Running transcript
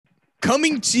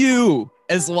Coming to you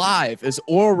as live as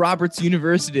Oral Roberts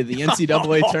University, the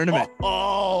NCAA tournament.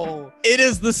 Oh, It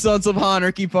is the Sons of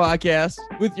Honarchy podcast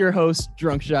with your host,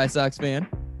 Drunk Shy Sox fan.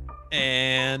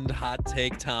 and hot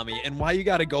take Tommy. And why you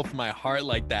got to go for my heart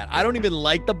like that? I don't even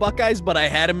like the Buckeyes, but I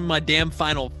had them in my damn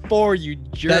Final Four, you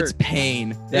jerk. That's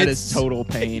pain. That is total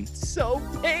pain. It's so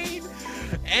pain.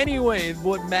 Anyway,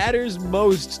 what matters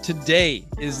most today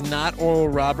is not Oral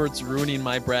Roberts ruining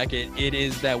my bracket. It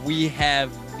is that we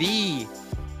have the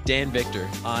Dan Victor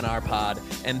on our pod,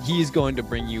 and he's going to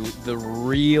bring you the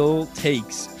real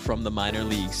takes from the minor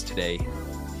leagues today.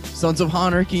 Sons of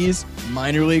Honarchy's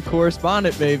minor league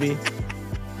correspondent, baby.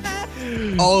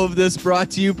 All of this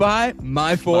brought to you by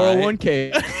my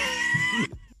 401k.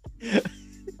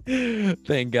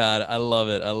 Thank God. I love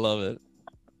it. I love it.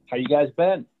 How you guys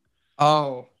been?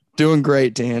 Oh, doing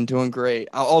great, Dan. Doing great.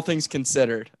 All things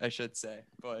considered, I should say.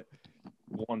 But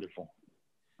Wonderful.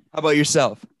 how about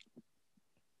yourself?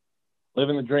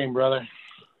 Living the dream, brother.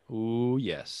 Ooh,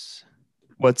 yes.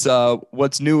 What's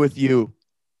new with you?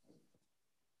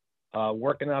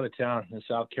 Working out of town in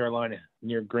South Carolina,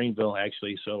 near Greenville,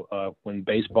 actually. So when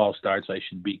baseball starts, I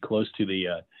should be close to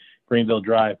the Greenville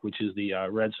Drive, which is the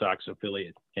Red Sox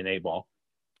affiliate in A-ball.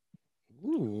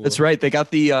 Ooh. That's right. They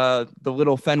got the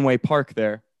little Fenway Park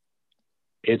there.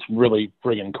 It's really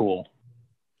friggin' cool.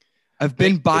 I've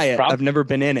been by It's it. I've never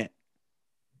been in it.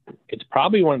 It's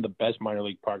probably one of the best minor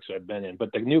league parks I've been in,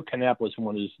 but the new Kannapolis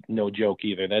one is no joke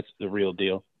either. That's the real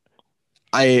deal.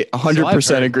 I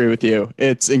 100% heard. agree with you.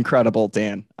 It's incredible,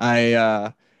 Dan.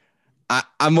 I'm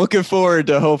looking forward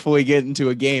to hopefully getting to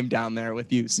a game down there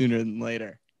with you sooner than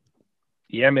later.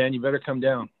 Yeah, man, you better come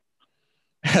down.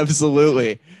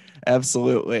 Absolutely.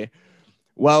 Absolutely.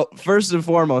 Well, first and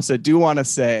foremost, I do want to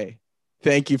say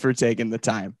thank you for taking the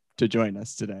time to join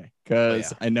us today,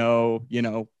 because I know,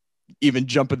 even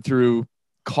jumping through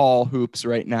call hoops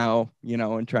right now,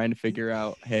 and trying to figure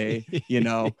out, hey,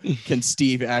 can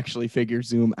Steve actually figure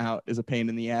Zoom out is a pain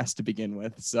in the ass to begin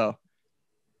with. So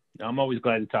I'm always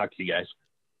glad to talk to you guys.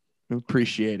 we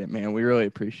appreciate it, man. We really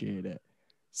appreciate it.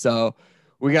 So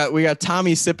we got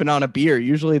Tommy sipping on a beer.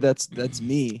 Usually that's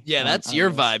me. Yeah, that's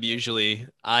your vibe usually.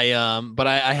 But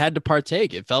I had to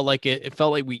partake. It felt like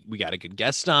we got a good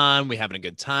guest on. We having a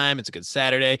good time. It's a good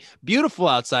Saturday. Beautiful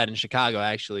outside in Chicago,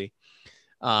 actually.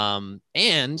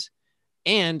 And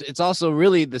it's also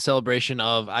really the celebration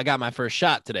of I got my first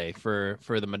shot today for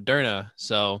the Moderna,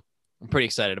 so I'm pretty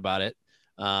excited about it.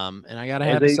 And I gotta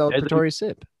have a celebratory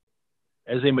sip.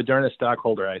 As a Moderna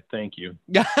stockholder, I thank you.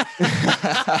 That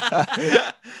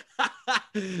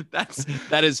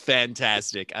is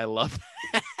fantastic. I love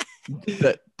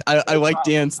that. I like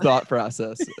Dan's thought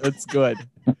process. That's good.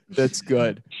 That's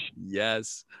good.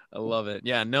 Yes, I love it.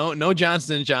 Yeah, no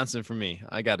Johnson & Johnson for me,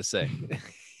 I gotta say.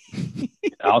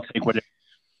 I'll take whatever.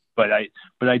 But I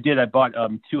bought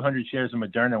 200 shares of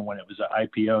Moderna when it was an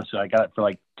IPO, so I got it for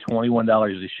like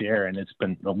 $21 a share, and it's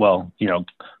been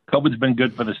COVID's been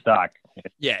good for the stock.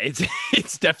 Yeah,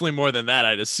 it's definitely more than that,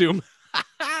 I'd assume.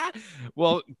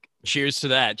 Well, cheers to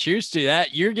that. Cheers to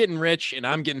that. You're getting rich and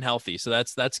I'm getting healthy, so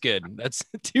that's good. That's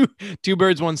two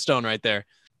birds, one stone right there.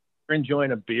 We're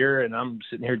enjoying a beer, and I'm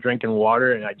sitting here drinking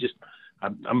water, and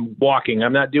I'm walking.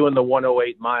 I'm not doing the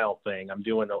 108-mile thing. I'm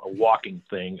doing a walking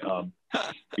thing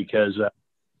because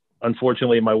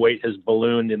unfortunately my weight has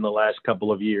ballooned in the last couple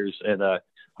of years, and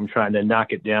I'm trying to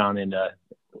knock it down. And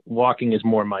walking is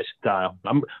more my style.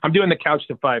 I'm doing the couch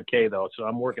to 5K though, so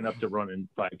I'm working up to running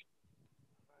 5K.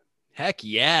 Heck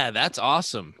yeah, that's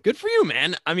awesome. Good for you,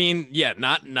 man. I mean, yeah,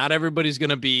 not everybody's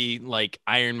gonna be like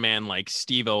Iron Man, like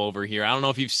Steve-O over here. I don't know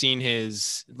if you've seen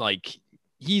his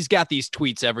he's got these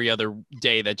tweets every other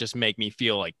day that just make me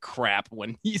feel like crap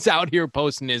when he's out here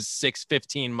posting his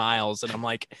 6:15 miles. And I'm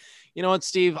like, you know what,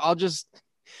 Steve, I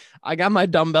got my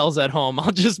dumbbells at home.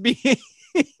 I'll just be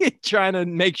trying to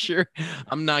make sure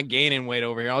I'm not gaining weight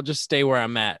over here. I'll just stay where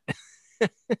I'm at.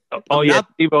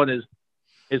 Steve-O and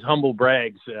his humble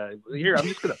brags. Here, I'm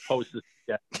just going to post this.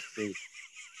 Yeah,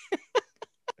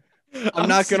 I'm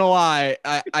not gonna lie.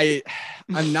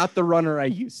 I'm not the runner I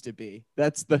used to be.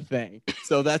 That's the thing.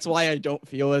 So that's why I don't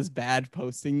feel as bad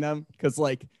posting them. Because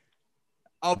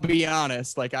I'll be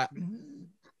honest.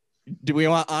 Do we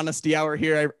want honesty hour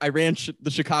here? I ran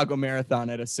the Chicago Marathon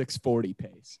at a 6:40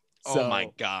 pace. So, oh my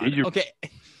God. Okay.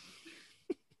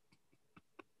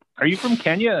 Are you from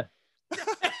Kenya?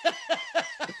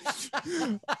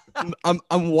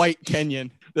 I'm white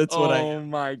Kenyan. That's what Oh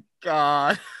my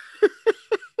God.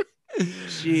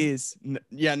 Jeez.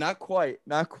 Yeah, not quite.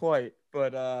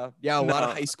 But a lot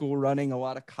of high school running, a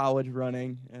lot of college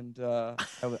running, and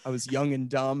I was young and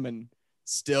dumb and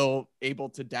still able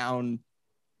to down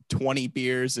 20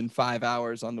 beers in 5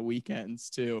 hours on the weekends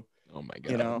too. Oh my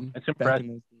God. You know, That's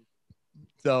impressive.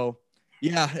 So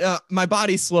yeah, my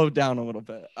body slowed down a little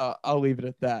bit. I'll leave it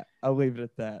at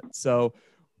that. So,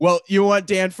 well, you know what,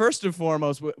 Dan, first and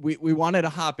foremost, we wanted to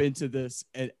hop into this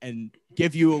and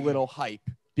give you a little hype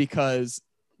because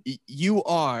you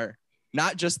are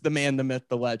not just the man, the myth,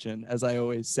 the legend, as I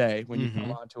always say when you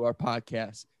come on to our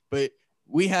podcast, but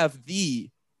we have the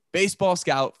baseball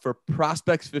scout for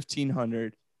Prospects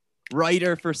 1500,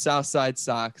 writer for Southside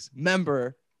Sox,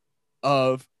 member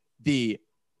of the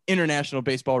International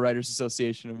Baseball Writers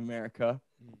Association of America,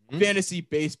 fantasy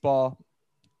baseball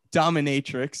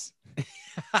dominatrix,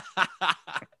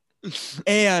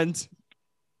 and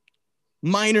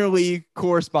minor league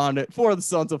correspondent for the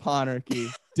Sons of Anarchy,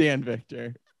 Dan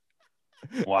Victor.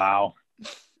 Wow.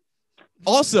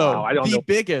 Also, wow, I don't the know.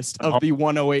 biggest of the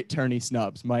 108 tourney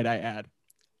snubs, might I add.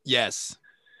 Yes.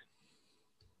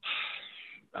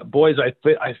 Boys,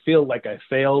 I feel like I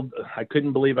failed. I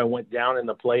couldn't believe I went down in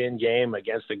the play-in game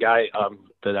against a guy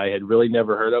that I had really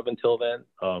never heard of until then.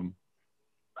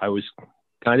 I was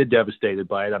kind of devastated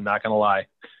by it. I'm not going to lie.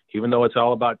 Even though it's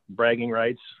all about bragging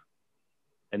rights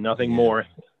and nothing more,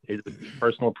 it's a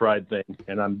personal pride thing,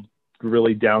 and I'm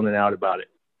really down and out about it.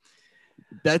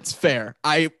 That's fair.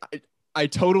 I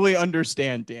totally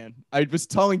understand, Dan. I was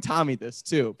telling Tommy this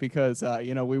too, because,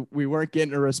 we weren't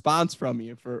getting a response from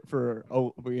you for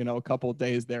a couple of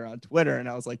days there on Twitter. And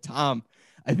I was like, Tom,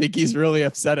 I think he's really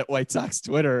upset at White Sox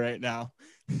Twitter right now.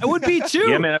 I would be too.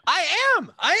 Yeah, man. I am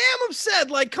upset.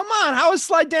 Like, come on. How is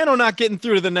Slidano not getting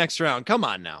through to the next round? Come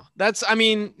on now. It's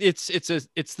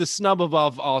the snub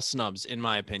above all snubs, in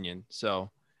my opinion.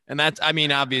 So, and that's,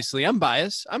 obviously I'm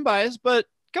biased, but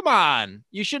come on.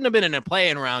 You shouldn't have been in a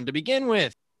play-in round to begin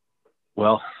with.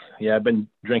 Well, yeah, I've been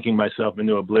drinking myself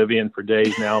into oblivion for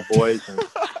days now, boys.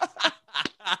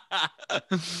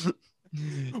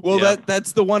 Well,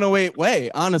 that's the 108 way.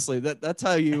 Honestly, that's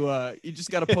how you just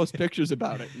got to post pictures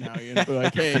about it now. You know,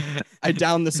 like, hey, I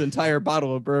downed this entire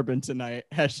bottle of bourbon tonight.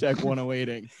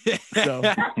 #108ing.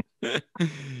 So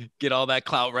get all that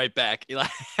clout right back.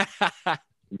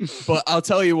 But I'll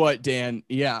tell you what, Dan.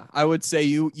 Yeah, I would say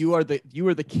you are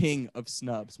the king of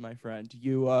snubs, my friend.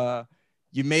 You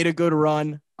made a good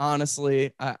run.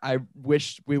 Honestly, I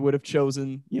wish we would have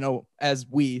chosen, as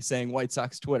we saying White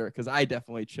Sox Twitter, because I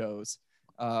definitely chose,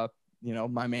 my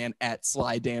man at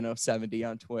SlyDano70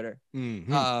 on Twitter.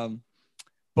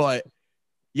 But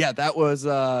yeah, that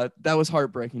was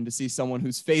heartbreaking to see someone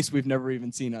whose face we've never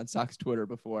even seen on Sox Twitter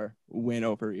before win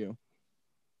over you.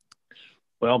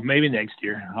 Well, maybe next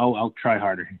year. I'll try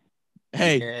harder.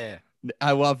 Hey, yeah.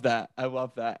 I love that.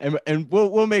 And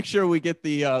we'll make sure we get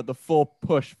the full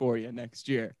push for you next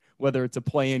year, whether it's a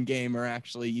play-in game or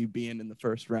actually you being in the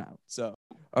first round. So,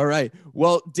 all right.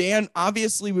 Well, Dan,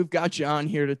 obviously we've got you on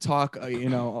here to talk, a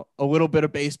little bit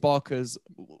of baseball, because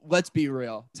let's be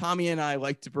real. Tommy and I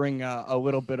like to bring a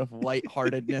little bit of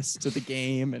lightheartedness to the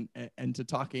game and to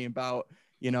talking about,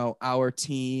 our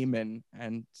team and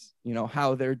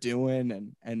how they're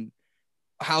doing and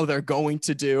how they're going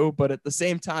to do. But at the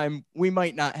same time, we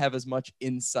might not have as much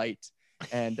insight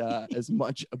and as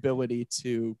much ability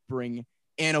to bring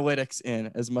analytics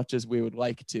in as much as we would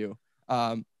like to.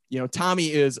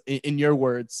 Tommy is, in your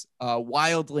words,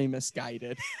 wildly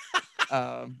misguided,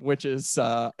 which is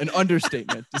an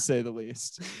understatement to say the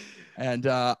least. And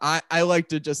I like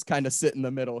to just kind of sit in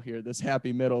the middle here, this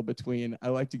happy middle between I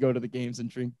like to go to the games and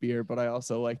drink beer, but I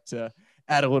also like to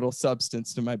add a little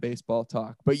substance to my baseball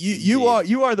talk. But you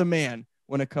are the man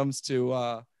when it comes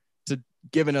to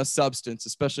giving us substance,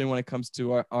 especially when it comes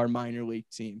to our minor league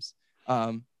teams.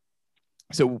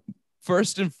 So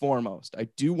first and foremost, I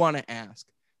do want to ask,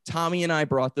 Tommy and I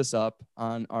brought this up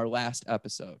on our last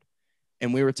episode,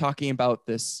 and we were talking about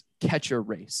this catcher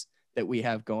race that we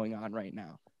have going on right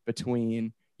now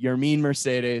between Yermin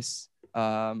Mercedes,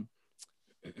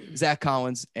 Zach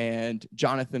Collins, and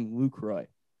Jonathan Lucroy.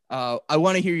 I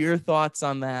want to hear your thoughts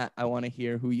on that. I want to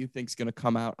hear who you think is going to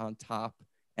come out on top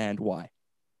and why.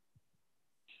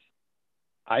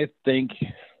 I think,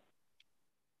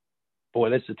 boy,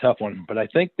 that's a tough one. But I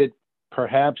think that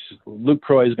perhaps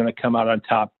Lucroy is going to come out on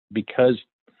top because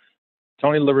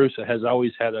Tony La Russa has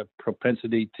always had a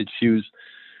propensity to choose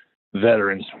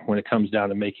veterans when it comes down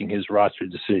to making his roster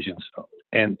decisions.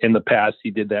 And in the past,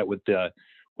 he did that with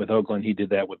Oakland. He did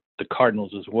that with the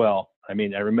Cardinals as well. I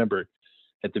mean, I remember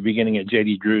at the beginning of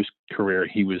J.D. Drew's career,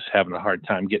 he was having a hard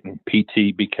time getting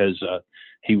PT because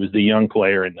he was the young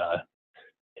player,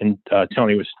 and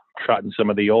Tony was trotting some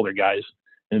of the older guys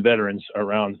and veterans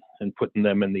around and putting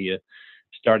them in the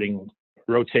starting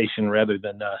rotation rather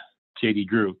than J.D.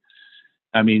 Drew.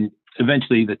 I mean,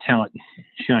 eventually the talent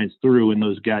shines through and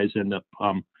those guys end up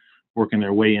working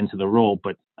their way into the role.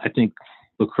 But I think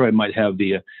LaCroix might have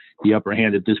the upper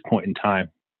hand at this point in time.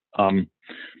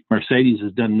 Mercedes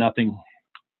has done nothing.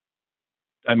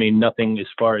 I mean, nothing as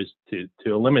far as to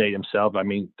eliminate himself. I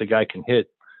mean, the guy can hit.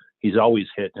 He's always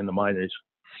hit in the minors.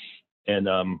 And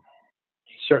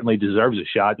he certainly deserves a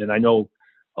shot. And I know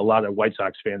a lot of White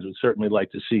Sox fans would certainly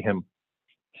like to see him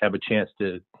have a chance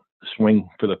to swing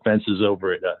for the fences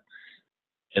over at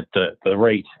the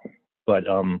rate. But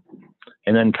and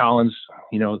then Collins,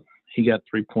 you know, he got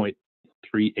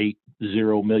 $3.380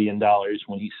 million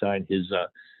when he signed his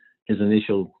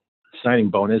initial signing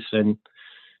bonus, and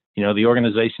you know the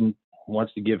organization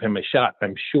wants to give him a shot,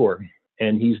 I'm sure,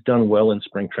 and he's done well in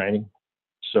spring training.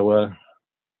 So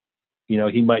you know,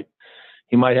 he might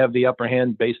have the upper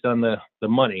hand based on the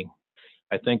money.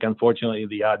 I think unfortunately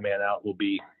the odd man out will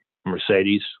be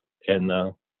Mercedes, and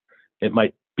it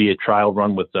might be a trial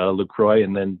run with LaCroix,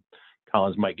 and then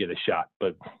Collins might get a shot.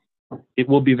 But it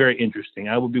will be very interesting.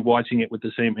 I will be watching it with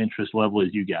the same interest level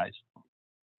as you guys.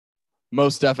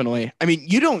 Most definitely. I mean,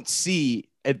 you don't see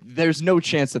there's no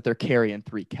chance that they're carrying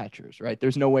 3 catchers, right?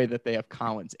 There's no way that they have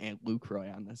Collins and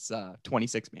LaCroix on this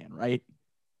 26-man, right?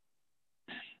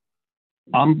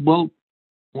 Well,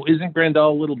 isn't Grandal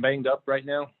a little banged up right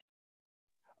now?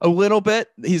 A little bit.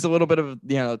 He's a little bit of,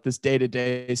 you know, this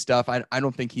day-to-day stuff. I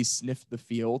don't think he's sniffed the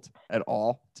field at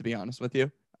all, to be honest with you.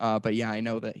 But yeah, I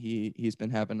know that he's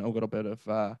been having a little bit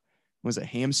of was it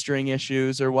hamstring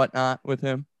issues or whatnot with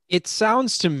him? It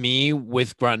sounds to me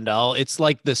with Grandal, it's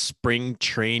like the spring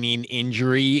training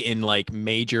injury in like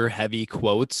major heavy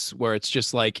quotes, where it's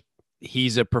just like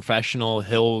he's a professional.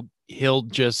 He'll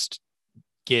just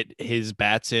get his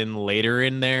bats in later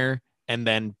in there and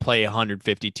then play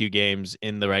 152 games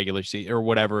in the regular season or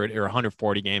whatever, or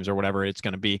 140 games or whatever it's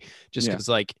going to be. Just because,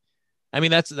 like, I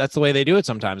mean, that's the way they do it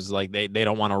sometimes. Is like they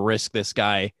don't want to risk this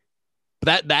guy.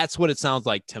 But that's what it sounds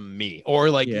like to me. Or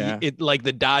like it like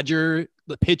the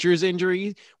pitcher's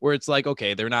injury, where it's like,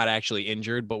 okay, they're not actually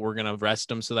injured, but we're gonna rest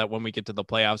them so that when we get to the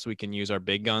playoffs, we can use our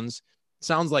big guns.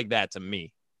 Sounds like that to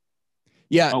me.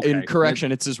 Yeah, okay. In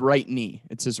correction, it's his right knee.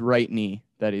 It's his right knee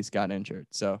that he's got injured.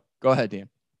 So go ahead, Dan.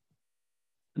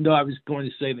 No, I was going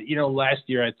to say that, you know, last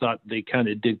year I thought they kind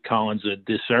of did Collins a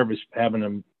disservice having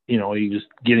him, you know, he was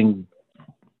getting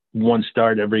one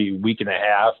start every week and a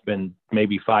half and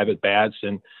maybe 5 at bats.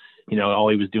 And, you know, all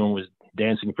he was doing was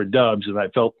dancing for dubs. And I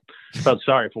felt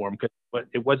sorry for him because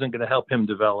it wasn't going to help him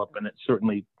develop. And it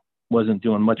certainly wasn't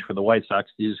doing much for the White Sox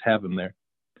to just have him there.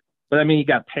 But I mean, he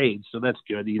got paid, so that's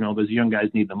good. You know, those young guys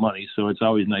need the money. So it's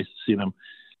always nice to see them,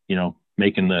 you know,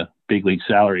 making the big league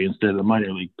salary instead of the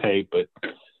minor league pay. But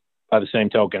by the same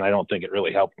token, I don't think it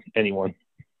really helped anyone.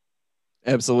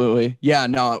 Absolutely. Yeah,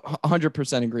 no,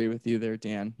 100% agree with you there,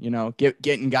 Dan. You know,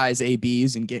 getting guys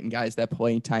ABs and getting guys that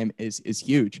playing time is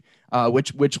huge,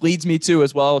 which leads me to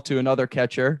as well to another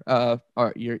catcher,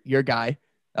 your guy,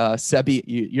 Sebi.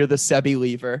 You're the Sebi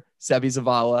lever, Sebi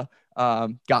Zavala,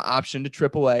 got optioned to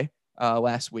AAA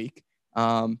last week.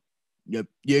 You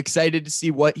excited to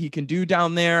see what he can do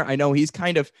down there? I know he's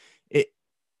kind of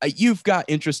you've got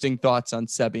interesting thoughts on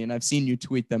Sebi, and I've seen you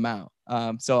tweet them out.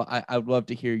 So I would love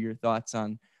to hear your thoughts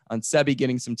on Sebi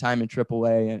getting some time in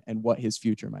AAA and what his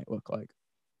future might look like.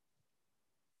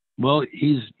 Well,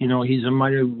 he's a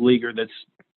minor leaguer that's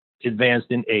advanced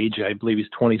in age. I believe he's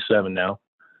 27 now.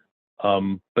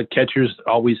 But catchers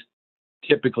always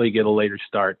typically get a later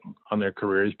start on their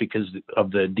careers because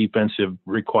of the defensive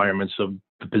requirements of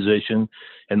the position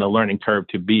and the learning curve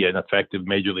to be an effective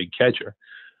major league catcher.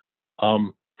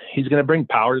 He's going to bring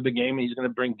power to the game. He's going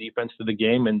to bring defense to the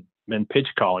game and pitch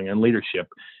calling and leadership.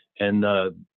 And,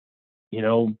 you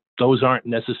know, those aren't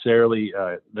necessarily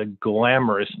the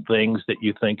glamorous things that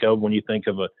you think of when you think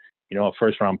of a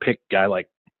first round pick guy like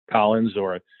Collins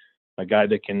or a guy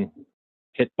that can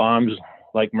hit bombs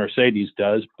like Mercedes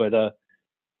does. But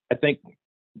I think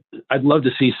I'd love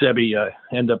to see Sebi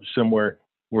end up somewhere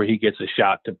where he gets a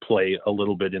shot to play a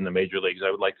little bit in the major leagues.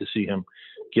 I would like to see him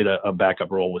get a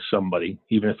backup role with somebody,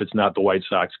 even if it's not the White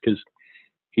Sox, because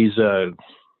he's a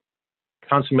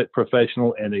consummate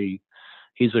professional and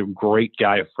he's a great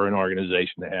guy for an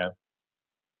organization to have.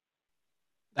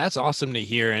 That's awesome to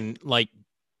hear. And like,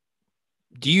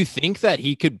 do you think that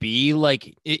he could be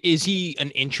like, is he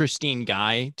an interesting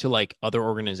guy to like other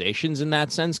organizations in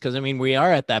that sense? Because I mean, we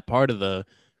are at that part of the,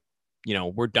 you know,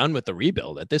 we're done with the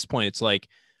rebuild at this point. It's like,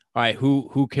 all right,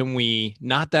 who can we,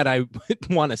 not that I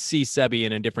want to see Sebi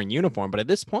in a different uniform, but at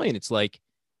this point it's like,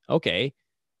 okay,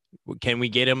 can we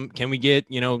get him? Can we get,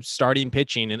 you know, starting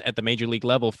pitching at the major league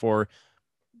level for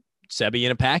Sebi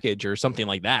in a package or something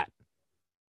like that?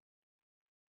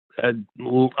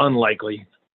 Unlikely.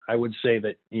 I would say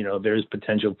that, there is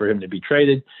potential for him to be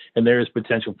traded, and there is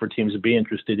potential for teams to be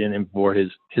interested in him for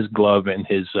his glove and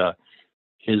his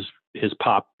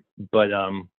pop. But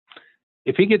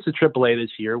if he gets to AAA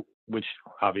this year, which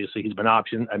obviously he's been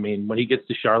optioned, I mean, when he gets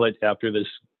to Charlotte after this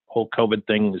whole COVID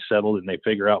thing is settled and they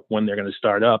figure out when they're going to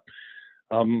start up,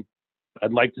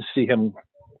 I'd like to see him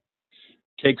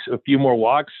take a few more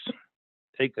walks,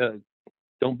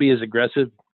 don't be as aggressive,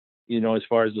 as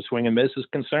far as the swing and miss is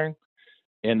concerned.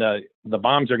 And the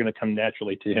bombs are going to come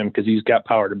naturally to him because he's got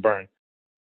power to burn.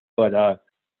 But I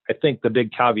think the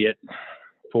big caveat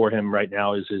for him right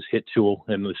now is his hit tool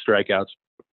and the strikeouts.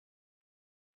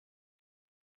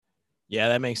 Yeah,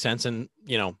 that makes sense. And,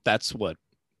 that's what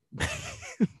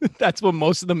that's what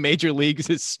most of the major leagues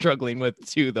is struggling with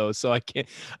too, though. So I can't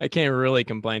really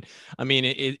complain. I mean,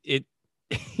 it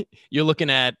you're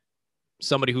looking at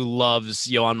somebody who loves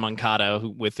Yoan Moncada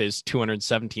with his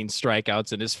 217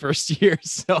 strikeouts in his first year.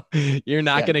 So you're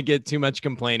not going to get too much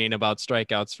complaining about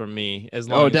strikeouts from me.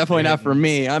 Definitely not for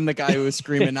me. I'm the guy who was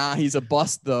screaming, he's a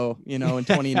bust though, in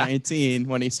 2019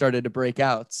 when he started to break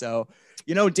out. So,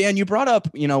 Dan, you brought up,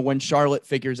 when Charlotte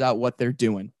figures out what they're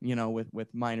doing,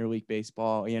 with minor league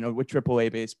baseball, with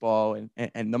AAA baseball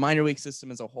and the minor league system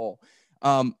as a whole.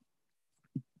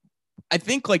 I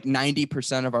think like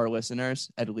 90% of our listeners,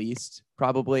 at least,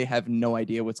 probably have no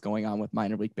idea what's going on with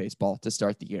minor league baseball to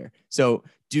start the year. So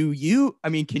can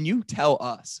you tell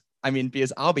us?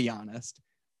 Because I'll be honest,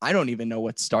 I don't even know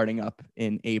what's starting up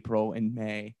in April and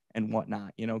May and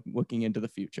whatnot, looking into the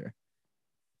future.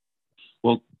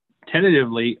 Well,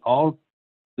 tentatively, all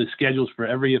the schedules for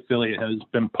every affiliate has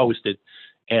been posted,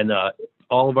 and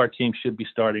all of our teams should be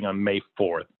starting on May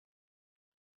 4th.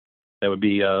 That would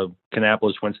be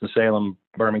Kannapolis, Winston-Salem,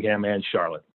 Birmingham, and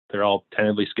Charlotte. They're all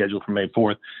tentatively scheduled for May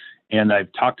 4th. And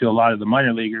I've talked to a lot of the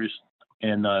minor leaguers,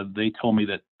 and they told me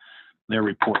that their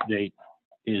report date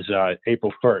is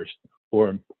April 1st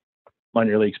for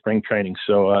minor league spring training.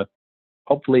 So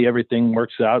hopefully everything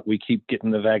works out. We keep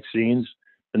getting the vaccines.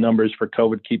 The numbers for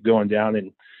COVID keep going down,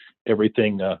 and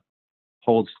everything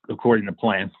holds according to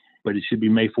plan. But it should be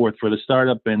May 4th for the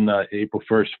startup and April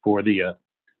 1st for the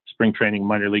spring training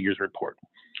minor leaguers report.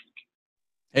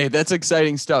 Hey, that's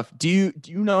exciting stuff. Do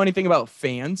you know anything about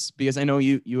fans? Because I know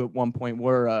you at one point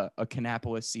were a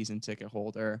Kannapolis season ticket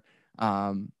holder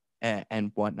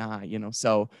and whatnot,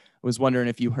 so I was wondering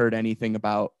if you heard anything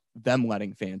about them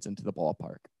letting fans into the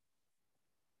ballpark.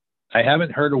 I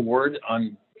haven't heard a word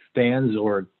on fans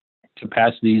or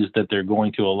capacities that they're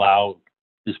going to allow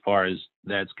as far as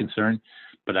that's concerned,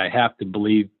 but I have to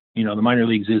believe, the minor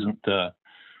leagues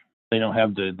they don't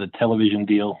have the television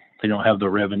deal. They don't have the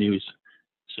revenues.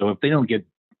 So if they don't get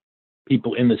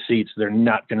people in the seats, they're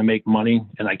not going to make money.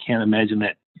 And I can't imagine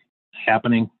that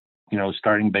happening,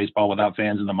 starting baseball without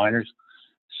fans in the minors.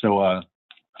 So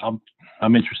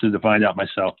I'm interested to find out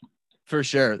myself. For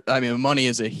sure. Money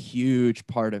is a huge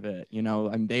part of it.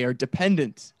 They are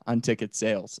dependent on ticket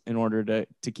sales in order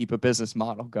to keep a business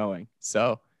model going.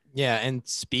 So, yeah. And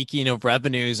speaking of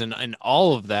revenues and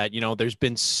all of that, there's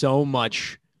been so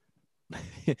much,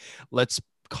 let's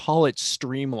call it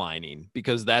streamlining,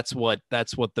 because that's what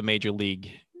the major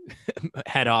league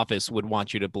head office would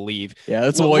want you to believe. Yeah,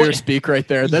 that's lawyer speak right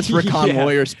there. That's Rickon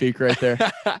lawyer speak right there.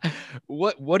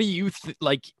 What do you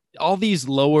like all these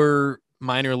lower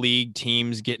minor league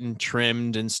teams getting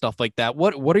trimmed and stuff like that?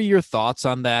 What are your thoughts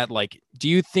on that? Like, do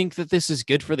you think that this is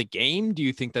good for the game? Do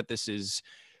you think that this is,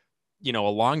 a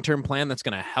long-term plan that's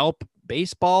going to help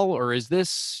baseball, or is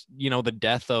this, the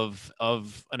death of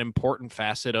an important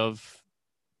facet of,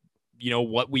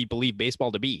 what we believe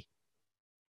baseball to be?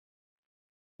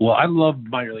 Well, I love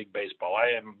minor league baseball.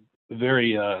 I am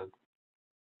very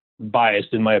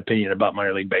biased in my opinion about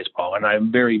minor league baseball, and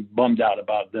I'm very bummed out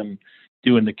about them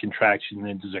doing the contraction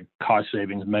as a cost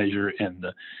savings measure. And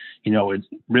it's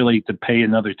really, to pay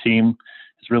another team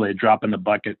is really a drop in the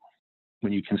bucket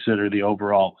when you consider the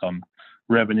overall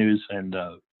revenues and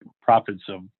profits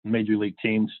of major league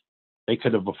teams. They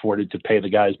could have afforded to pay the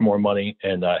guys more money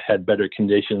and had better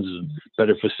conditions and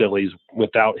better facilities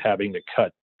without having to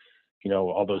cut,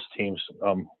 all those teams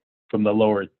from the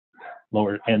lower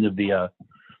end of the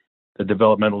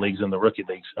developmental leagues and the rookie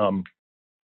leagues.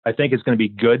 I think it's going to be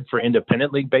good for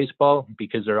independent league baseball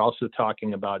because they're also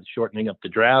talking about shortening up the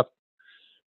draft.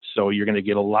 So you're going to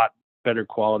get a lot better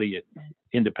quality at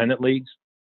independent leagues.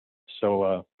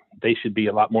 So they should be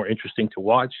a lot more interesting to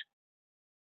watch.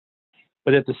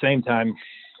 But at the same time,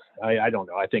 I don't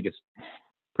know. I think it's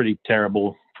pretty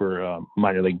terrible for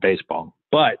minor league baseball.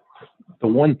 But the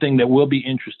one thing that will be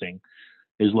interesting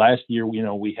is last year,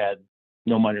 we had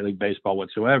no minor league baseball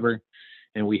whatsoever.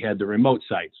 and we had the remote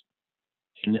sites.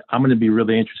 And I'm going to be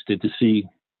really interested to see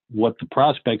what the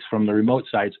prospects from the remote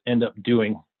sites end up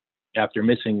doing after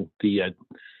missing the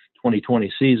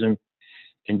 2020 season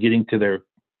and getting to their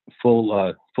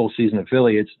full season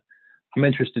affiliates. I'm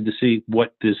interested to see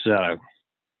what this,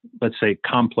 let's say,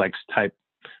 complex type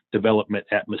development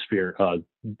atmosphere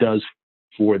does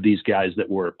for these guys that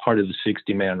were part of the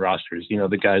 60-man rosters. You know,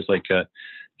 the guys like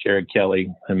Jared Kelly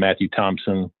and Matthew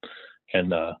Thompson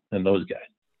and those guys.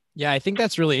 Yeah, I think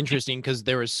that's really interesting because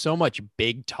there was so much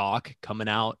big talk coming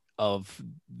out of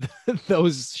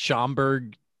those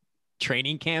Schaumburg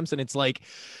training camps. And it's like,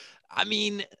 I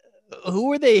mean,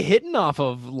 who are they hitting off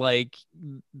of? Like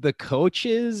the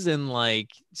coaches and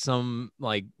like some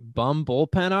like bum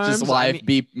bullpen arms? Just live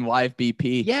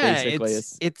BP. Yeah, basically.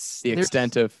 It's the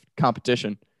extent of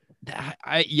competition.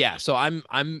 So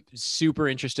I'm super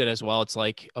interested as well. It's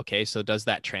like, okay, so does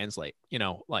that translate? You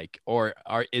know, like,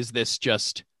 is this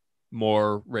just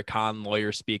more Rick Hahn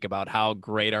lawyer speak about how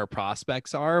great our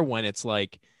prospects are when it's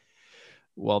like,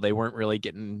 well, they weren't really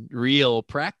getting real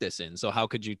practice in. So how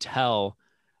could you tell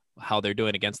how they're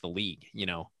doing against the league, you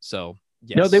know? So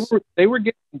yes. No, they were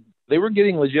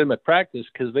getting legitimate practice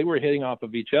because they were hitting off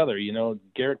of each other. You know,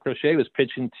 Garrett Crochet was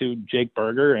pitching to Jake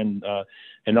Berger and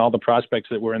all the prospects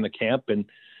that were in the camp. And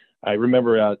I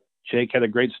remember Jake had a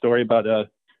great story about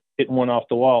hitting one off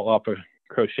the wall off of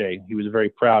Crochet. He was very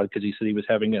proud because he said he was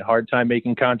having a hard time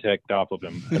making contact off of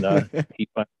him, and he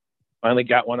finally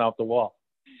got one off the wall.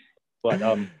 But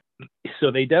so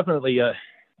they definitely,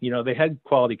 they had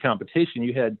quality competition.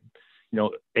 You had,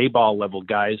 A-ball level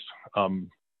guys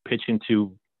pitching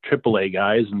to AAA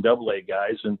guys and AA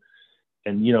guys, and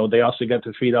they also got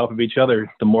to feed off of each other.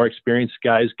 The more experienced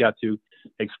guys got to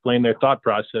explain their thought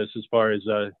process as far as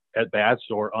at bats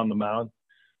or on the mound,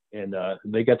 and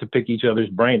they got to pick each other's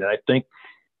brain. And I think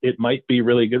it might be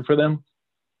really good for them,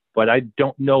 but I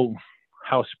don't know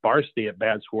how sparse the at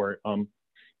bats were.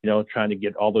 Trying to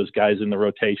get all those guys in the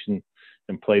rotation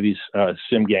and play these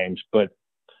sim games. But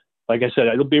like I said,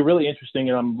 it'll be really interesting,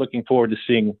 and I'm looking forward to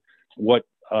seeing what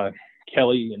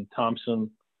Kelly and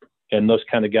Thompson and those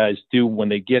kind of guys do when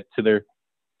they get to their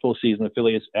full season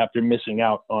affiliates after missing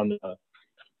out on,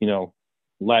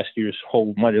 last year's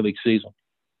whole minor league season.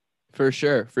 For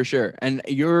sure. And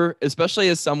you're, especially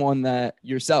as someone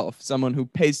who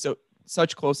pays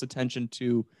such close attention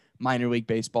to minor league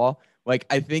baseball, like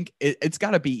I think it's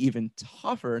got to be even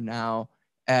tougher now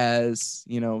as,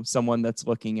 someone that's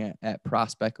looking at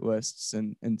prospect lists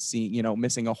and seeing,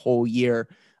 missing a whole year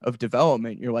of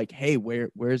development. You're like, hey,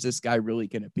 where's this guy really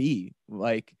going to be?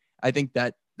 Like, I think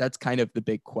that's kind of the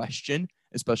big question,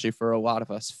 especially for a lot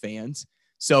of us fans.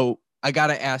 So I got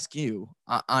to ask you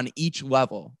on each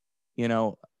level, A,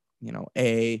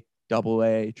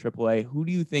 AA, AAA, who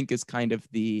do you think is kind of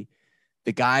the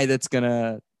guy that's going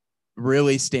to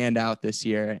really stand out this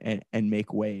year and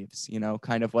make waves,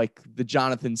 kind of like the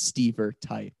Jonathan Stever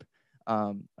type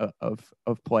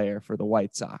of player for the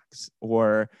White Sox,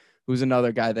 or who's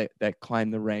another guy that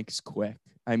climbed the ranks quick?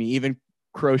 I mean, even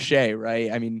Crochet,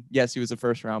 right? I mean, yes, he was a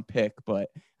first round pick, but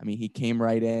I mean, he came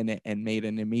right in and made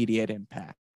an immediate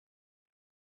impact.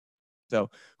 So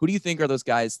who do you think are those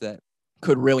guys that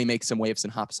could really make some waves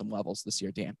and hop some levels this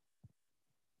year, Dan?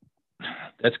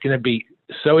 That's going to be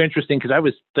so interesting because I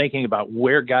was thinking about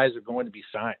where guys are going to be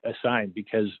assigned,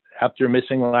 because after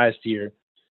missing last year,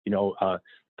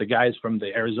 the guys from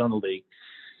the Arizona League,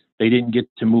 they didn't get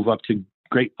to move up to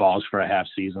Great Falls for a half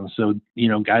season. So,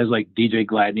 guys like DJ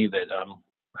Gladney that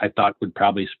I thought would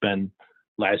probably spend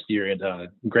last year at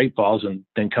Great Falls and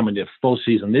then come into full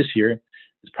season this year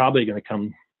is probably going to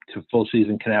come to full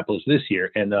season Kannapolis this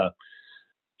year. And,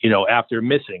 after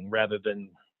missing rather than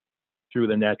through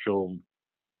the natural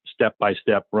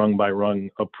step-by-step, rung-by-rung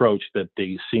approach that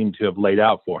they seem to have laid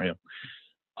out for him.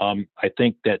 I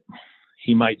think that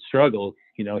he might struggle.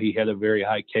 He had a very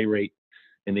high K rate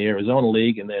in the Arizona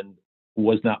League and then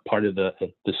was not part of the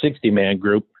 60-man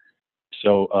group.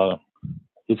 So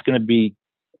it's going to be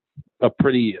a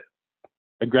pretty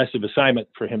aggressive assignment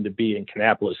for him to be in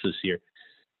Kannapolis this year.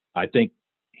 I think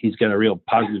he's got a real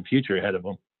positive future ahead of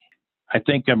him. I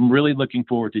think I'm really looking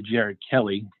forward to Jared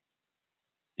Kelly.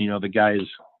 The guy is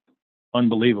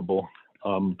unbelievable.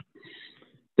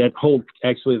 That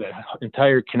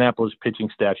entire Kannapolis pitching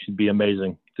staff should be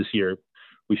amazing this year.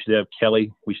 We should have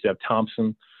Kelly. We should have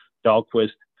Thompson, Dahlquist,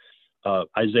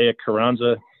 Isaiah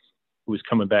Carranza, who is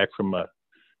coming back from a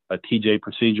TJ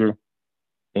procedure,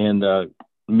 and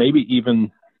maybe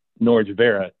even Norge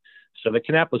Vera. So the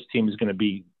Kannapolis team is going to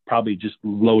be probably just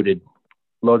loaded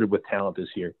with talent this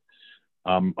year.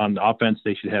 On the offense,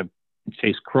 they should have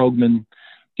Chase Krogman,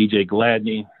 DJ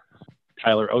Gladney,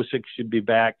 Tyler Osick should be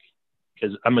back,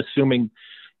 because I'm assuming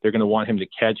they're going to want him to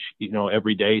catch,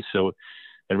 every day. So,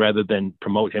 and rather than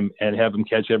promote him and have him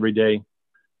catch every day,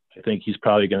 I think he's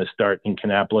probably going to start in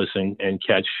Kannapolis and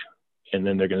catch, and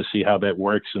then they're going to see how that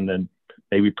works, and then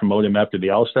maybe promote him after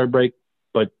the All-Star break.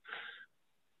 But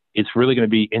it's really going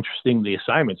to be interesting, the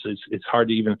assignments. It's hard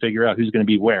to even figure out who's going to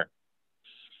be where.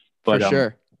 But, for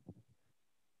sure.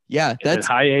 Yeah, that's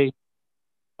high A.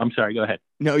 I'm sorry, go ahead.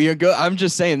 No, you're good. I'm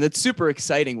just saying that's super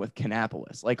exciting with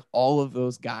Kannapolis. Like all of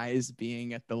those guys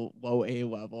being at the low A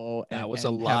level. That was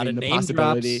and a lot of the name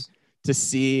possibility drops. to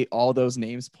see all those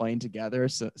names playing together.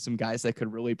 So some guys that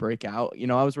could really break out.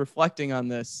 I was reflecting on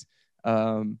this.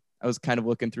 I was kind of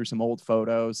looking through some old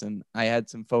photos, and I had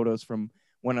some photos from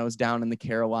when I was down in the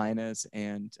Carolinas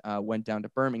and went down to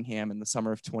Birmingham in the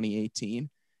summer of 2018.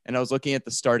 And I was looking at the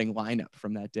starting lineup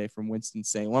from that day from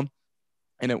Winston-Salem.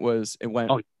 And it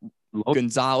went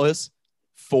Gonzalez,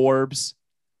 Forbes,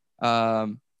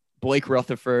 Blake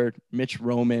Rutherford, Mitch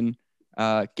Roman,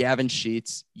 Gavin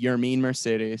Sheets, Yermin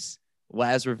Mercedes,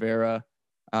 Laz Rivera.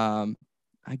 I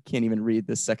can't even read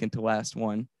the second to last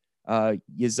one.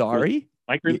 Yazari,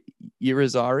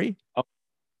 Irizarry. Oh,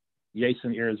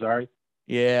 Jason Irizarry.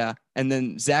 Yeah. And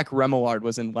then Zach Remillard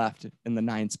was in left in the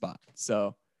 9 spot.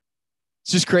 So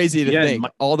it's just crazy to think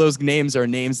all those names are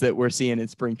names that we're seeing in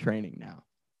spring training now.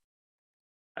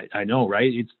 I know,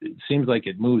 right? It seems like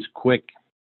it moves quick.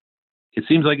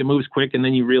 And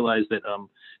then you realize that,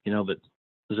 that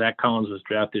Zach Collins was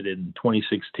drafted in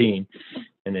 2016,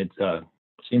 and it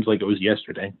seems like it was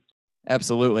yesterday.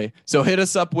 Absolutely. So hit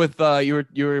us up with you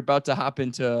were about to hop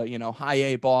into high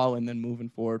A ball and then moving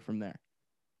forward from there.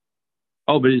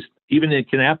 Oh, but even in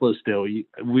Kannapolis still,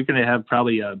 we're going to have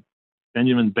probably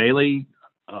Benjamin Bailey,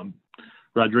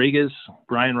 Rodriguez,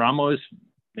 Brian Ramos,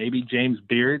 maybe James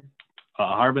Beard.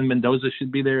 Harvin Mendoza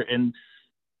should be there, and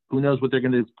who knows where they're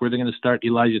going to start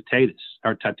Elijah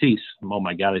Tatis. Oh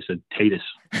my God, I said Tatis.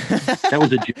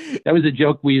 That was a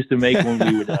joke we used to make when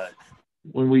we would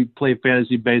when we played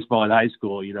fantasy baseball in high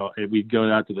school. We'd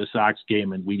go out to the Sox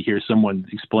game and we'd hear someone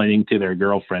explaining to their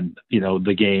girlfriend,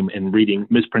 the game, and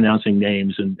mispronouncing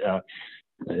names, and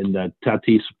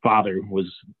Tatis' father was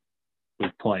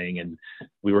playing, and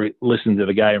we were listening to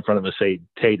the guy in front of us say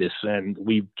Tatis, and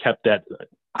we kept that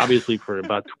obviously for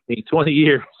about 20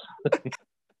 years.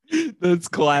 That's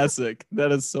classic.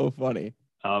 That is so funny.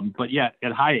 But yeah,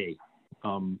 at high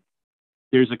A,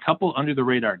 there's a couple under the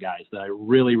radar guys that I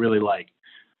really, really like.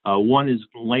 One is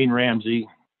Lane Ramsey.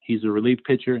 He's a relief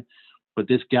pitcher, but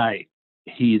this guy,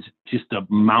 he's just a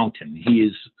mountain. He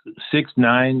is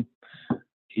 6'9".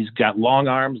 He's got long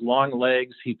arms, long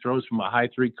legs. He throws from a high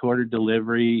 3/4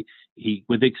 delivery.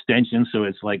 With extension, so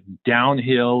it's like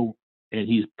downhill, and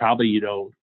he's probably,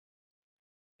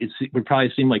 it would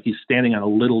probably seem like he's standing on a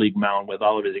little league mound with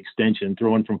all of his extension,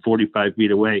 throwing from 45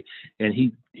 feet away, and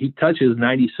he touches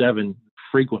 97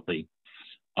 frequently.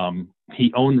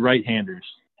 He owned right-handers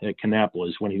at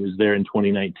Kannapolis when he was there in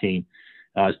 2019.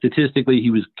 Statistically,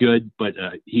 he was good, but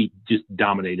he just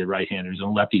dominated right-handers,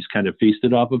 and lefties kind of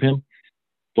feasted off of him.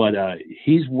 But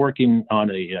he's working on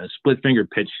a split finger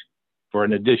pitch for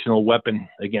an additional weapon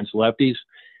against lefties,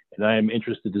 and I am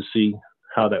interested to see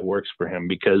how that works for him,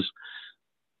 because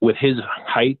with his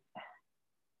height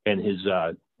and his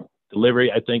delivery,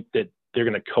 I think that they're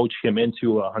going to coach him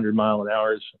into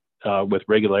 100-mile-an-hour with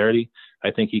regularity.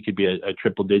 I think he could be a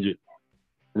triple-digit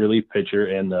relief pitcher,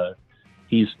 and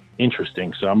he's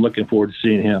interesting. So I'm looking forward to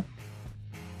seeing him.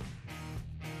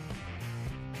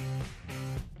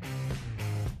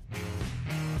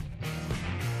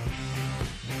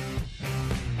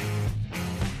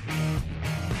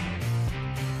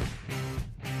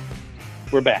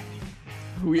 We're back.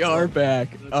 We are back.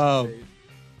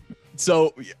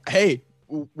 So, hey,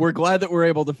 we're glad that we're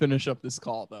able to finish up this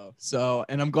call, though. So,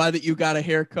 and I'm glad that you got a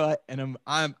haircut, and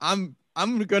I'm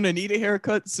gonna need a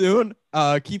haircut soon.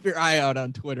 Keep your eye out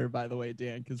on Twitter, by the way,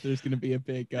 Dan, because there's gonna be a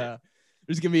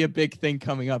big thing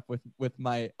coming up with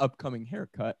my upcoming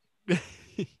haircut.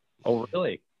 Oh,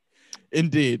 really?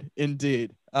 Indeed.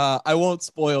 I won't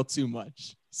spoil too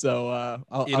much. So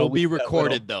it'll be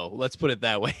recorded though. Let's put it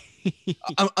that way.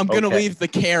 I'm gonna leave the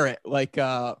carrot like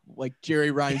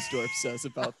Jerry Reinsdorf says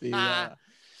about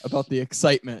the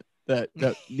excitement that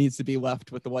needs to be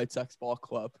left with the White Sox ball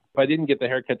club. If I didn't get the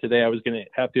haircut today, I was going to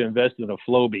have to invest in a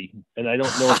Flowbee, and I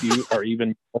don't know if you are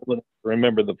even old enough to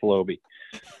remember the Flowbee.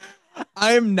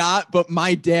 I am not, but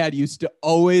my dad used to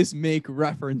always make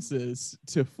references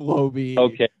to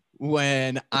Flowbee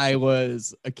when I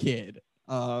was a kid,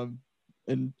 and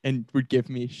would give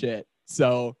me shit.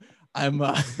 So I'm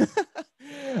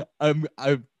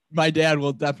My dad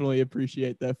will definitely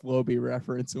appreciate that Floby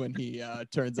reference when he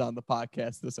turns on the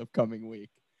podcast this upcoming week.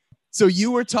 So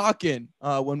you were talking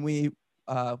when we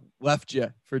left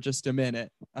you for just a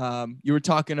minute. You were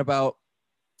talking about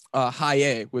High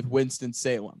A with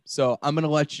Winston-Salem. So I'm going to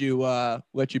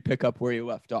let you pick up where you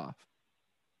left off.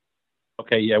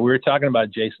 Okay, yeah, we were talking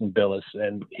about Jason Billis,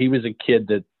 and he was a kid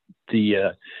that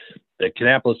the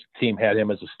Kannapolis team had him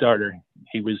as a starter.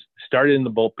 He was started in the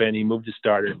bullpen. He moved to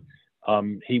starter.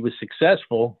 He was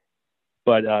successful,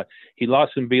 but he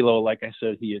lost some velo. Like I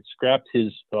said, he had scrapped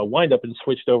his windup and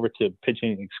switched over to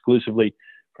pitching exclusively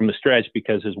from the stretch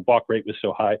because his walk rate was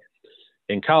so high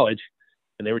in college,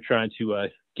 and they were trying to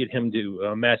get him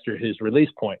to master his release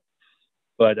point.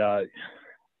 But I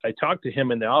talked to him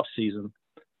in the off season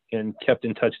and kept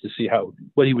in touch to see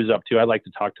what he was up to. I like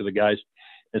to talk to the guys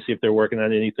and see if they're working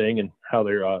on anything and how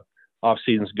their off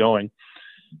season's going.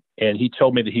 And he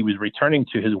told me that he was returning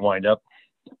to his windup,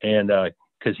 and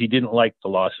because he didn't like the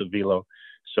loss of velo.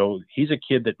 So he's a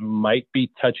kid that might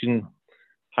be touching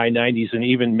high 90s and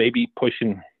even maybe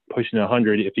pushing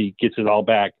 100 if he gets it all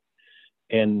back.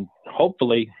 And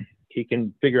hopefully he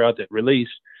can figure out that release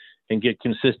and get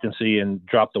consistency and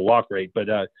drop the walk rate. But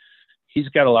he's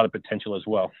got a lot of potential as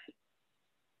well.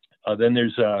 Then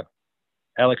there's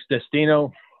Alex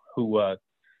Destino, who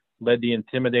led the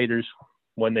Intimidators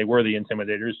when they were the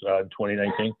Intimidators in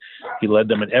 2019. He led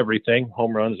them in everything: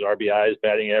 home runs, RBIs,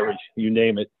 batting average, you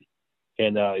name it.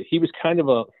 And he was kind of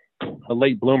a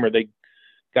late bloomer. They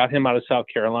got him out of South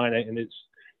Carolina, and it's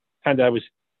kind of, I was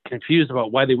confused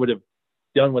about why they would have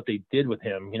done what they did with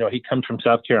him. You know, he comes from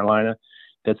South Carolina.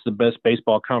 That's the best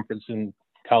baseball conference in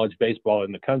college baseball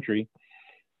in the country.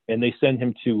 And they send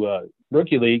him to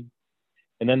Rookie League.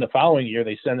 And then the following year,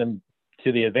 they send him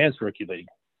to the Advanced Rookie League.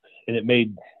 And it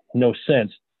made no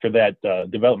sense for that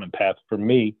development path for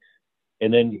me.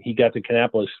 And then he got to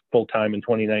Kannapolis full-time in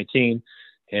 2019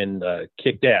 and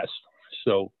kicked ass.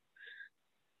 So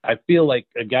I feel like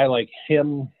a guy like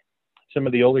him, some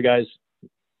of the older guys,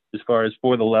 as far as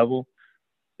for the level,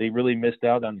 they really missed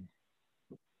out on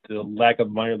the lack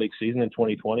of minor league season in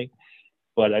 2020.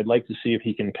 But I'd like to see if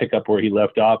he can pick up where he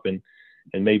left off and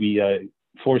maybe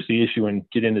force the issue and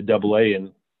get into Double-A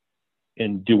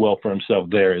and do well for himself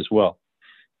there as well.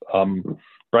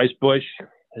 Bryce Bush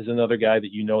is another guy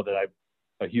that you know that I'm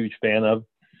a huge fan of.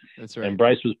 That's right. And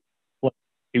Bryce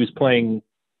was playing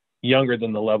younger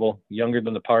than the level, younger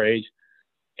than the par age,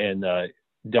 and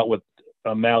dealt with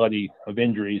a malady of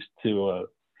injuries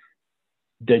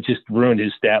that just ruined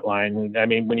his stat line. I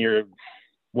mean,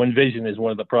 when vision is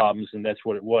one of the problems, and that's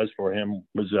what it was for him,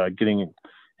 was getting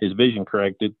his vision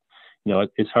corrected. You know,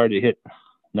 it's hard to hit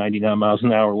 99 miles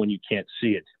an hour when you can't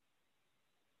see it.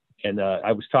 And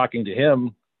I was talking to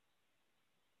him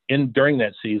during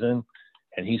that season,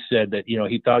 and he said that, you know,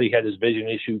 he thought he had his vision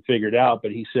issue figured out,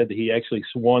 but he said that he actually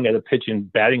swung at a pitch in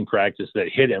batting practice that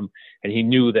hit him, and he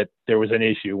knew that there was an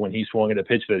issue when he swung at a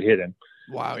pitch that hit him.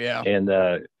 Wow, yeah. And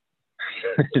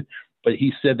but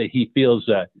he said that he feels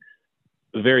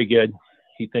very good.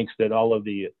 He thinks that all of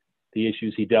the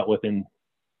issues he dealt with in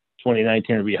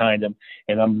 2019 are behind him,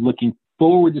 and I'm looking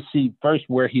forward to see first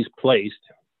where he's placed.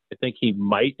 I think he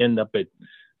might end up at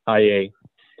High A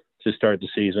to start the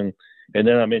season, and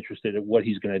then I'm interested in what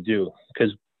he's going to do,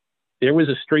 because there was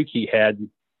a streak he had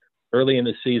early in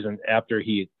the season after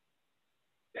he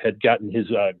had gotten his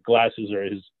glasses or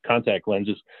his contact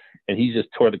lenses, and he just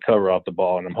tore the cover off the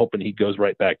ball, and I'm hoping he goes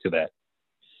right back to that.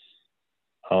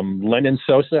 Lenyn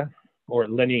Sosa, or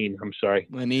Lenyn, I'm sorry.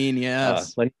 Lenyn,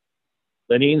 yes.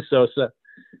 Lenyn Sosa,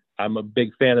 I'm a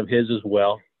big fan of his as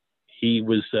well. He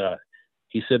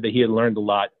said that he had learned a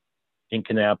lot in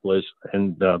Kannapolis,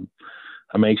 and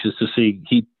I'm anxious to see.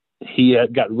 He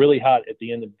had got really hot at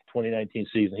the end of the 2019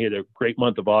 season. He had a great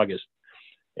month of August,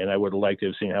 and I would have liked to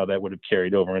have seen how that would have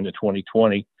carried over into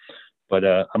 2020. But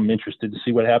I'm interested to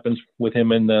see what happens with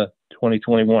him in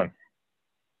 2021.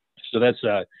 So that's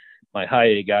my High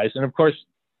A guys. And, of course,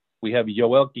 we have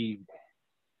Yoelqui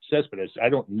Cespedes. I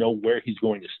don't know where he's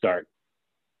going to start.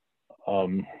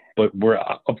 But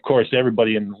of course,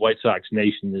 everybody in White Sox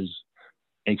Nation is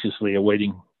anxiously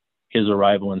awaiting his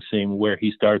arrival and seeing where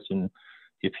he starts and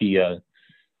if he,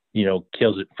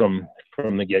 kills it from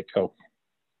the get-go.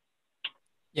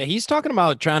 Yeah, he's talking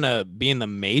about trying to be in the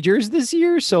majors this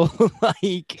year. So,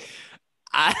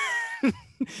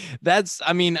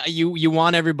 you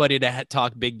want everybody to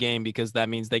talk big game because that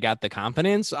means they got the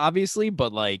confidence, obviously.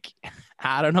 But,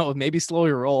 I don't know, maybe slow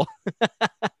your roll.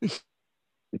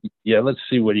 Yeah, let's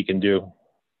see what he can do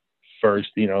first.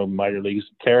 Minor leagues,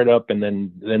 tear it up and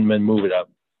then move it up.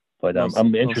 But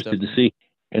I'm interested to see.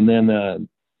 And then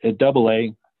at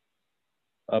Double-A,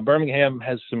 Birmingham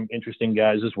has some interesting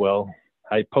guys as well.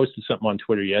 I posted something on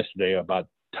Twitter yesterday about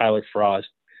Tyler Frost.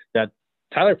 That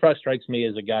Tyler Frost strikes me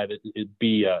as a guy that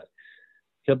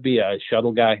he'll be a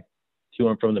shuttle guy to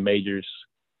and from the majors.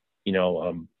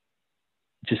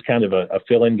 Just kind of a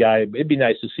fill-in guy. It'd be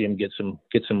nice to see him get some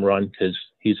run because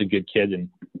he's a good kid and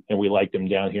we liked him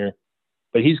down here.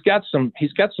 But he's got some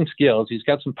skills. He's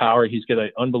got some power. He's got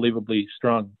an unbelievably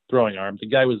strong throwing arm. The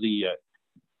guy was the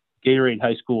Gatorade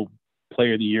High School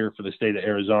Player of the Year for the state of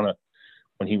Arizona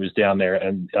when he was down there,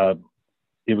 and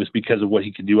it was because of what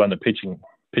he could do on the pitching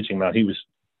mound. He was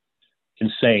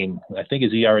insane. I think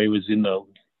his ERA was in the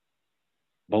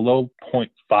below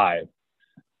 0.5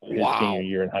 his senior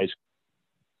year in high school.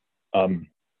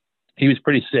 He was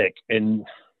pretty sick, and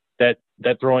that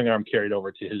throwing arm carried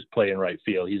over to his play in right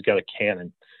field. He's got a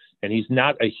cannon, and he's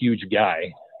not a huge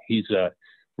guy. He's a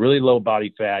really low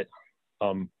body fat,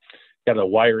 got a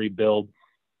wiry build.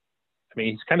 I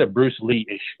mean, he's kind of Bruce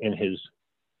Lee-ish in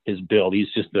his build.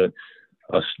 He's just a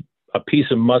piece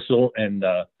of muscle and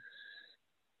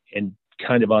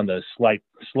kind of on the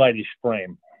slightish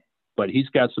frame, but he's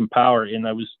got some power. And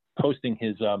I was posting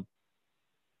his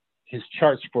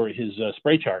charts for his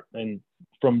spray chart, and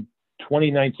from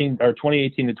 2018 to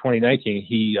 2019,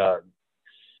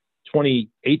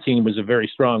 2018 was a very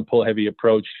strong pull heavy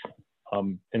approach,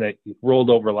 and I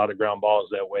rolled over a lot of ground balls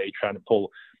that way, trying to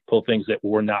pull things that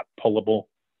were not pullable.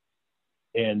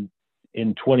 And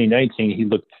in 2019, he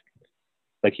looked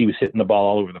like he was hitting the ball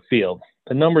all over the field.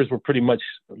 The numbers were pretty much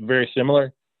very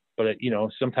similar, but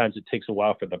sometimes it takes a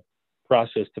while for the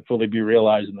process to fully be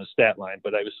realized in the stat line.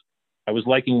 But I was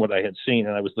liking what I had seen,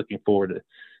 and I was looking forward to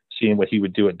seeing what he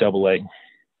would do at Double-A.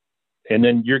 And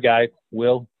then your guy,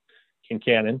 Will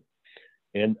Kincannon,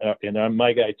 and I'm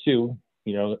my guy too.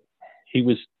 He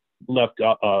was left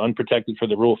unprotected for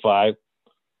the Rule 5,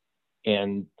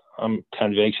 and I'm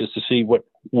kind of anxious to see what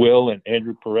Will and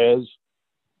Andrew Perez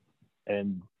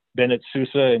and Bennett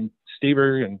Sousa and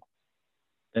Stever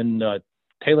and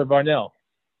Taylor Varnell.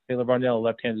 Taylor Varnell,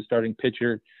 left-handed starting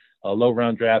pitcher, a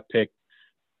low-round draft pick.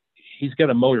 He's got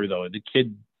a motor, though. The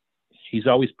kid, he's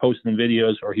always posting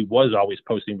videos, or he was always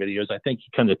posting videos. I think he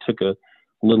kind of took a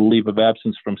little leave of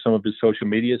absence from some of his social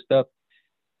media stuff,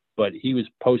 but he was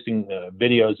posting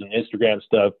videos and Instagram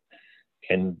stuff,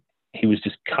 and he was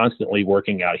just constantly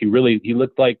working out. He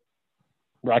looked like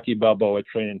Rocky Balboa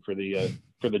training for the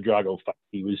Drago fight.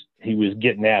 He was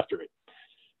getting after it.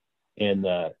 And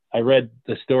I read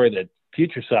the story that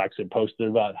Future Sox had posted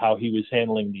about how he was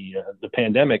handling the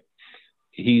pandemic.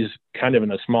 He's kind of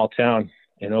in a small town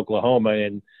in Oklahoma,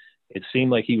 and it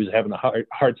seemed like he was having a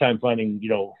hard time finding,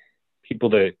 people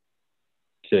to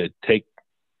take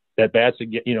at bats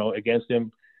against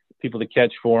him, people to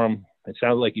catch for him. It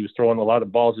sounded like he was throwing a lot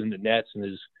of balls into nets, and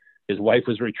his wife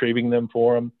was retrieving them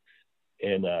for him.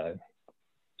 And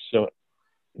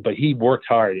but he worked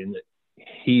hard, and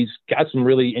he's got some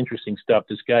really interesting stuff.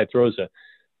 This guy throws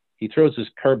this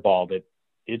curveball that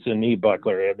it's a knee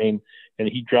buckler. I mean, and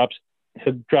he'll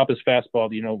drop his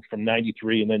fastball, from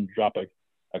 93, and then drop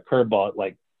a curveball at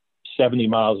like 70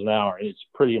 miles an hour. And it's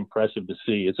pretty impressive to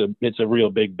see. It's a real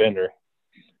big bender.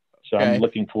 So okay. I'm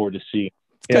looking forward to seeing.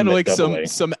 It's kind of like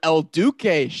some El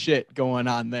Duque shit going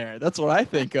on there. That's what I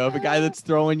think of. A guy that's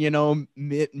throwing,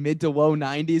 mid to low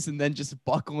 90s and then just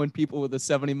buckling people with a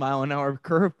 70-mile-an-hour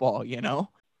curveball,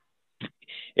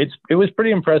 It was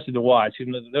pretty impressive to watch.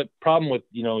 And the problem with,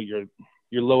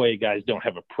 your low A guys don't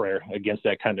have a prayer against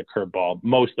that kind of curveball,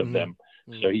 most of them.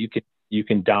 So you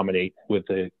can dominate with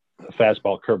a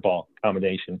fastball curveball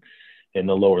combination in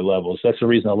the lower levels. That's the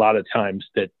reason a lot of times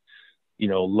that,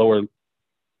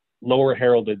 lower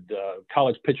heralded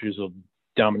college pitchers will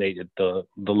dominate at the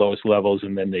lowest levels,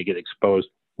 and then they get exposed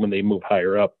when they move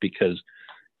higher up because,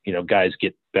 guys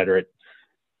get better at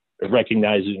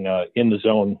recognizing in the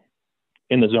zone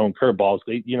curveballs.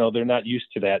 They're not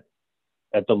used to that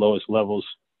at the lowest levels.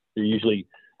 They're usually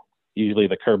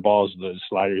the curveballs, the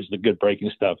sliders, the good breaking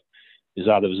stuff is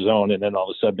out of the zone, and then all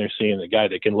of a sudden they're seeing the guy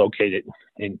that can locate it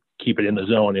and keep it in the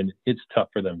zone, and it's tough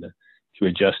for them to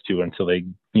adjust to until they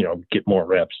get more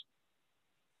reps.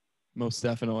 Most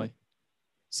definitely.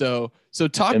 So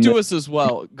talk to us as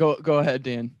well. Go ahead,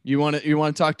 Dan. You want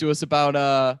to talk to us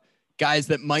about guys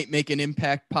that might make an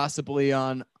impact possibly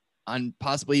on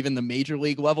possibly even the major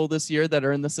league level this year that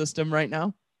are in the system right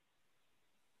now?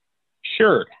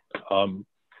 Sure. I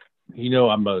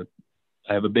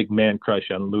have a big man crush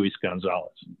on Luis Gonzalez.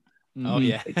 Oh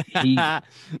yeah. he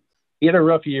had a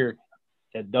rough year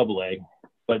at Double-A,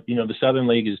 but the Southern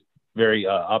League is very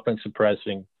offensive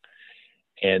pressing,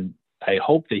 and I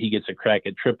hope that he gets a crack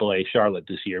at Triple-A Charlotte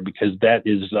this year, because that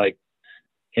is like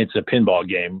it's a pinball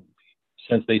game.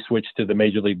 Since they switched to the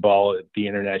Major League Ball at the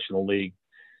International League,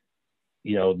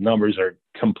 you know, numbers are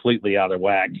completely out of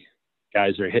whack.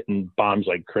 Guys are hitting bombs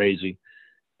like crazy.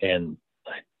 And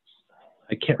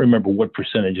I can't remember what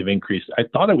percentage of increase. I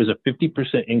thought it was a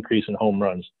 50% increase in home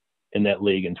runs in that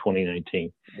league in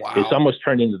 2019. Wow. It's almost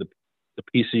turned into the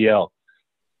PCL.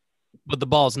 But the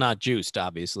ball's not juiced,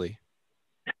 obviously.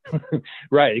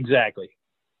 Right, exactly.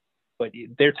 But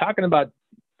they're talking about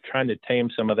trying to tame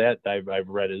some of that. I've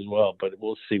read as well, but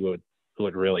we'll see what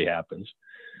really happens.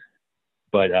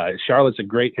 But Charlotte's a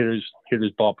great hitter's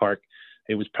ballpark.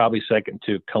 It was probably second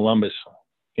to Columbus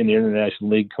in the International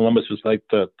League. Columbus was like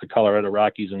the Colorado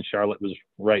Rockies, and Charlotte was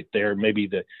right there, maybe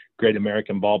the Great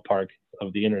American Ballpark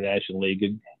of the International League.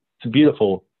 It's a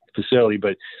beautiful facility,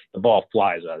 but the ball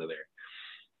flies out of there.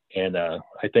 And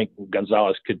I think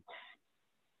Gonzalez could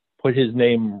put his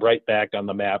name right back on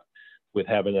the map with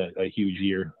having a huge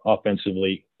year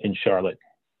offensively in Charlotte.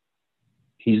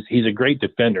 He's a great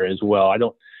defender as well.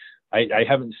 I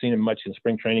haven't seen him much in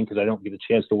spring training because I don't get a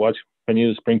chance to watch any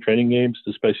of the spring training games,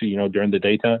 especially, you know, during the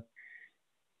daytime.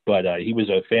 But he was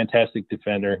a fantastic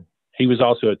defender. He was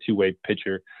also a two-way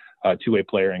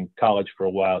player in college for a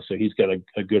while. So he's got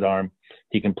a good arm.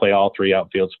 He can play all three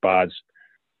outfield spots.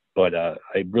 But I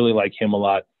really like him a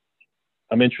lot.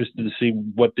 I'm interested to see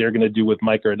what they're going to do with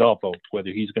Mike Adolfo,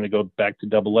 whether he's going to go back to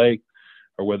Double-A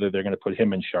or whether they're going to put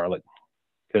him in Charlotte.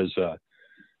 Because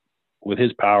with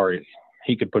his power,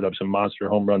 he could put up some monster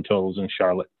home run totals in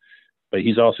Charlotte. But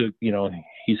he's also, you know,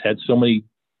 he's had so many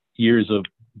years of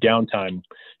downtime,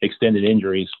 extended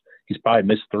injuries. He's probably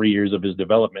missed 3 years of his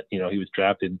development. You know, he was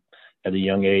drafted at a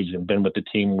young age and been with the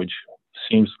team, which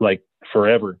seems like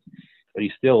forever. But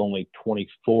he's still only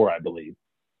 24, I believe.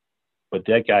 But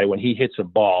that guy, when he hits a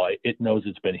ball, it knows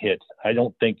it's been hit. I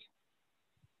don't think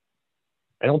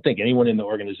anyone in the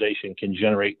organization can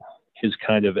generate his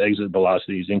kind of exit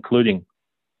velocities, including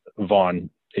Vaughn.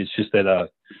 It's just that,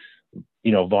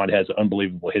 you know, Vaughn has an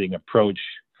unbelievable hitting approach.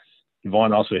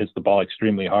 Vaughn also hits the ball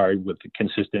extremely hard with the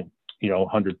consistent, you know,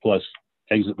 100-plus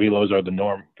exit reloads are the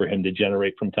norm for him to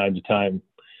generate from time to time.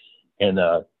 And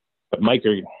but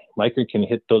Miker can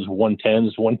hit those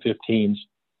 110s, 115s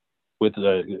with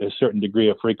a certain degree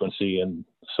of frequency. And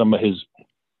some of his,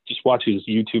 just watch his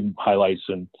YouTube highlights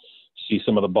and see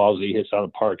some of the balls that he hits out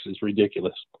of parks. It's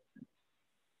ridiculous.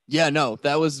 Yeah, no,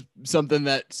 that was something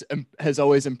that has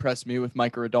always impressed me with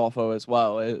Mike Rodolfo as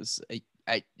well. It's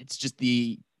just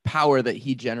the power that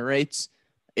he generates.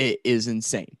 It is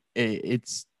insane.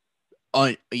 It's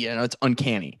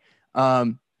uncanny.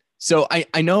 So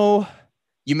I know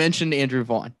you mentioned Andrew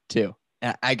Vaughn too.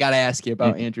 I got to ask you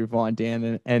about Andrew Vaughn,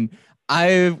 Dan. And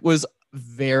I was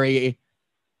very,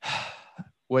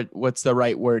 what's the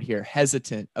right word here?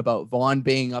 Hesitant about Vaughn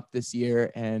being up this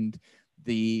year and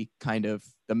the kind of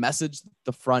the message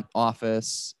the front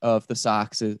office of the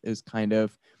Sox is kind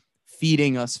of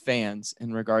feeding us fans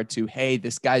in regard to, hey,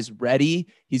 this guy's ready.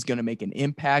 He's going to make an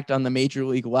impact on the major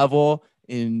league level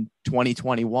in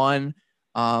 2021.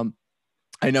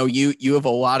 I know you have a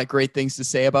lot of great things to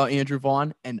say about Andrew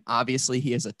Vaughn, and obviously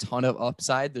he has a ton of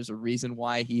upside. There's a reason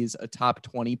why he's a top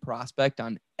 20 prospect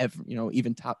on every,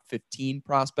 even top 15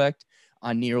 prospect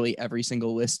on nearly every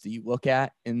single list that you look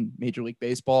at in Major League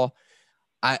Baseball.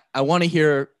 I want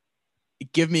to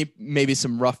give me maybe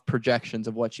some rough projections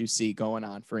of what you see going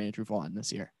on for Andrew Vaughn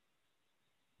this year.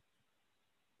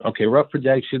 Okay, rough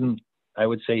projection. I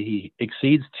would say he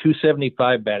exceeds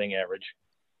 275 batting average.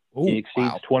 Ooh, he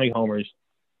exceeds 20 homers.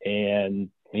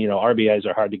 And, RBIs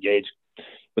are hard to gauge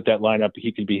with that lineup.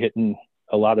 He could be hitting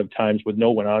a lot of times with no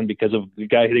one on because of the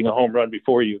guy hitting a home run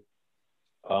before you.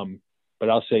 But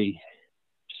I'll say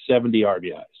 70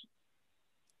 RBIs.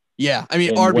 Yeah. I mean,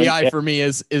 and RBI for me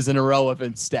is an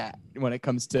irrelevant stat when it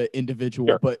comes to individual,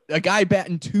 sure. But a guy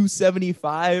batting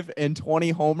 275 and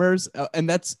 20 homers. And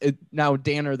that's now,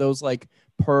 Dan, are those like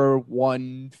per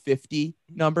 150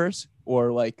 numbers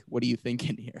or like, what are you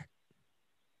thinking here?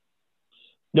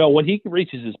 No, when he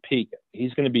reaches his peak,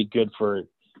 he's going to be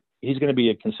he's going to be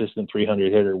a consistent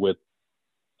 300 hitter with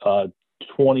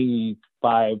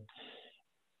 25.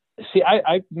 See,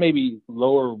 I maybe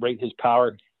lower rate his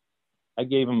power. I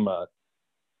gave him a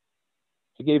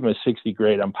 60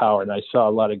 grade on power, and I saw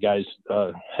a lot of guys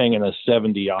hanging a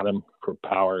 70 on him for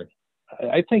power.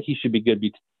 I think he should be good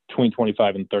between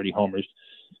 25 and 30 homers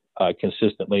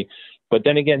consistently. But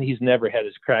then again, he's never had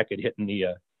his crack at hitting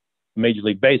the Major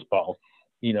League Baseball.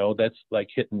 That's like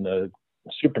hitting the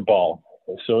Super Bowl.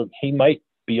 So he might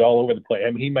be all over the place. I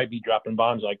mean, he might be dropping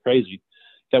bombs like crazy.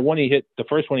 That one the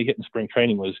first one he hit in spring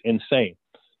training was insane.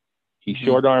 He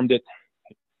short-armed it.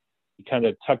 He kind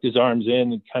of tucked his arms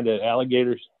in and kind of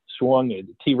alligator swung,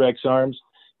 T-Rex arms,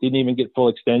 didn't even get full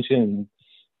extension, and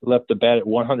left the bat at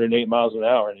 108 miles an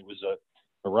hour, and it was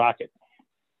a rocket.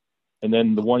 And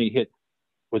then the one he hit,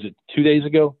 was it 2 days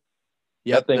ago?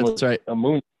 Yeah, that thing that's was right. A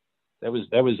moon. That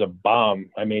was a bomb.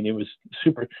 I mean, it was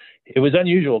super. It was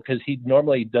unusual because he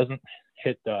normally doesn't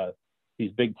hit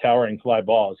these big towering fly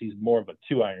balls. He's more of a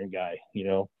 2-iron guy, you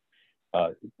know.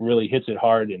 Really hits it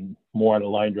hard and more on a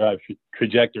line drive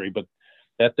trajectory. But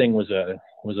that thing was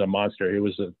a monster. It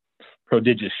was a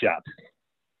prodigious shot.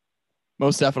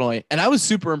 Most definitely. And I was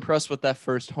super impressed with that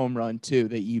first home run too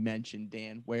that you mentioned,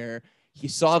 Dan, where he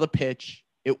saw the pitch.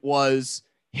 It was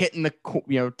hitting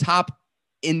the top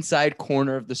inside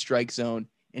corner of the strike zone,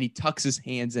 and he tucks his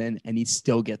hands in and he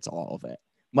still gets all of it.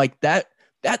 Like that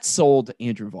sold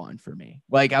Andrew Vaughn for me.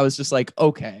 Like I was just like,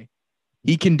 okay,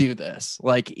 he can do this.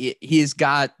 Like he's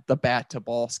got the bat to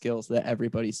ball skills that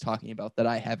everybody's talking about that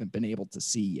I haven't been able to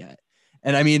see yet.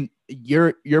 And I mean,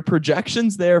 your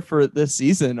projections there for this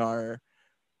season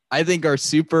I think are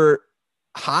super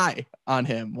high on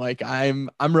him. Like I'm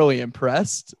really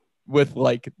impressed with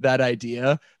like that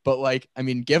idea, but like, I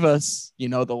mean, give us,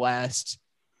 the last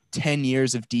 10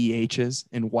 years of DHs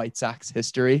in White Sox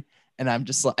history. And I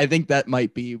think that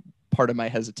might be part of my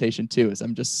hesitation too, is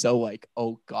I'm just so like,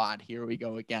 oh God, here we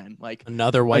go again. Like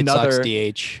another White Sox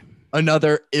DH,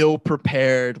 another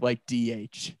ill-prepared like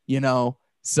DH,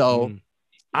 So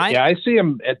I see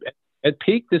him at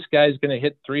peak. This guy's going to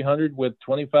hit 300 with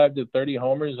 25 to 30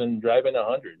 homers and driving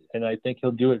 100. And I think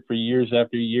he'll do it for years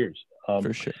after years.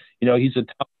 For sure. He's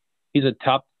a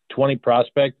top 20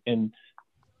 prospect, and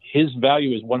his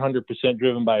value is 100%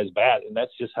 driven by his bat, and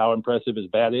that's just how impressive his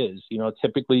bat is.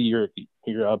 Typically your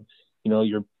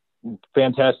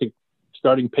fantastic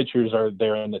starting pitchers are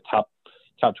there in the top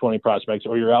 20 prospects,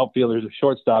 or your outfielders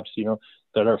or shortstops,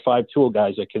 that are 5-tool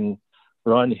guys that can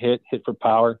run, hit for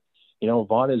power.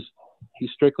 Vaughn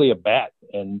he's strictly a bat,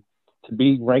 and to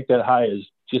be ranked that high as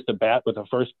just a bat with a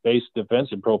first base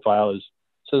defensive profile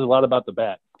says a lot about the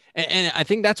bat. And I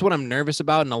think that's what I'm nervous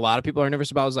about, and a lot of people are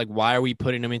nervous about, is like, why are we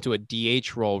putting him into a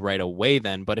DH role right away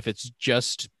then? But if it's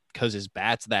just because his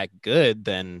bat's that good,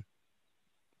 then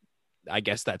I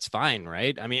guess that's fine,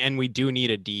 right? I mean, and we do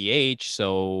need a DH,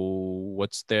 so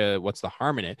what's the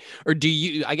harm in it? Or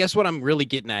I guess what I'm really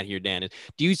getting at here, Dan, is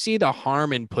do you see the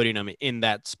harm in putting him in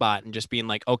that spot and just being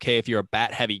like, okay, if you're a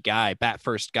bat heavy guy, bat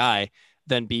first guy,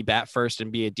 then be bat first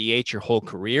and be a DH your whole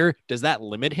career? Does that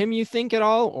limit him, you think, at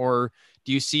all? Or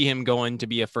do you see him going to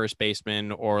be a first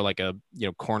baseman or like a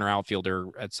corner outfielder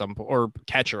at some point, or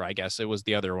catcher? I guess it was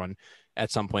the other one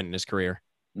at some point in his career.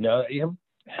 No,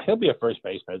 he'll be a first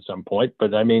baseman at some point.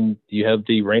 But I mean, you have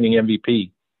the reigning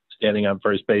MVP standing on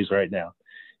first base right now,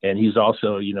 and he's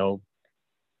also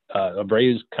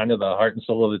Abreu's kind of the heart and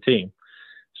soul of the team.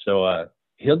 So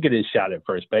he'll get his shot at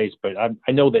first base. But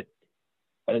I know that.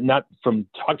 Not from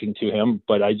talking to him,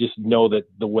 but I just know that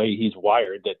the way he's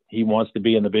wired, that he wants to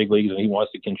be in the big leagues and he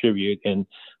wants to contribute. And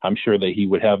I'm sure that he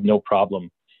would have no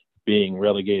problem being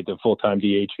relegated to full-time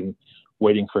DH and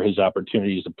waiting for his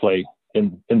opportunities to play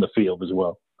in the field as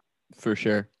well. For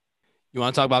sure. You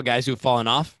want to talk about guys who've fallen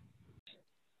off?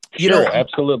 Sure,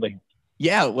 absolutely.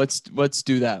 Yeah, let's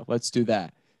do that. Let's do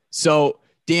that. So,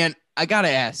 Dan, I got to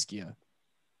ask you,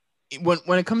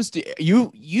 when it comes to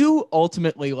you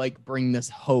ultimately like bring this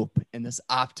hope and this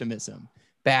optimism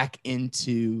back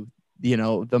into,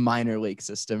 the minor league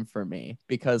system for me,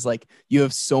 because like you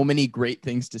have so many great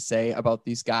things to say about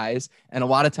these guys. And a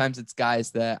lot of times it's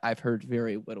guys that I've heard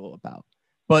very little about,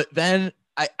 but then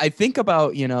I think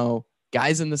about,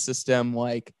 guys in the system,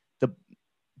 like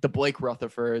the Blake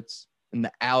Rutherfords and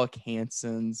the Alec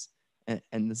Hansons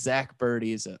and the Zach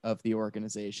Birdies of the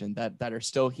organization that are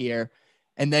still here.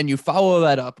 And then you follow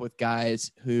that up with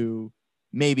guys who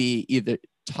maybe either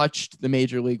touched the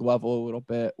major league level a little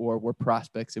bit or were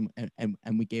prospects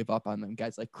and we gave up on them.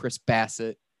 Guys like Chris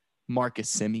Bassett,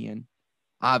 Marcus Semien,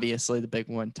 obviously the big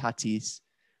one, Tatis,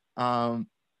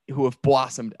 who have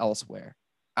blossomed elsewhere.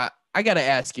 I got to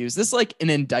ask you, is this like an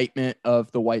indictment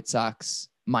of the White Sox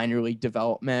minor league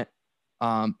development?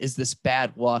 Is this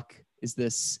bad luck? Is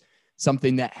this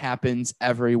something that happens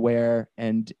everywhere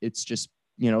and it's just,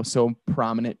 so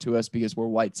prominent to us because we're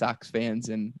White Sox fans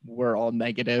and we're all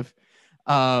negative?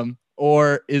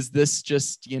 Or is this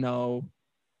just, I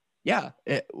got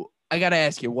to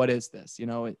ask you, what is this?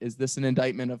 Is this an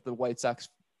indictment of the White Sox,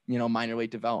 minor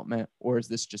league development, or is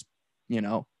this just,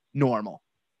 normal?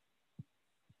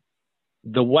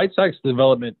 The White Sox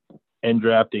development and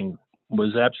drafting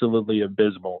was absolutely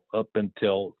abysmal up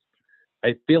until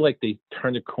I feel like they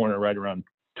turned a corner right around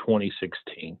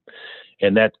 2016.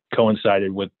 And that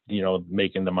coincided with,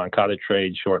 making the Moncada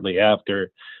trade shortly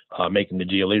after, making the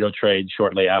Giolito trade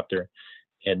shortly after.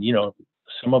 And,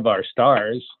 some of our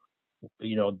stars,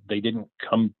 they didn't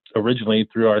come originally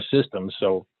through our system.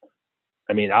 So,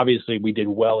 I mean, obviously we did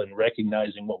well in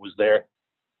recognizing what was there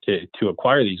to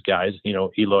acquire these guys,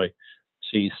 Eloy,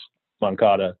 Cease,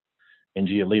 Moncada, and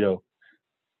Giolito.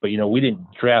 But, we didn't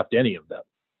draft any of them.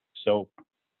 So,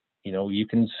 you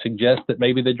can suggest that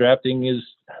maybe the drafting is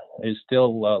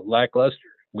still lackluster.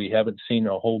 We haven't seen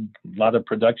a whole lot of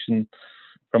production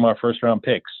from our first round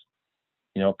picks.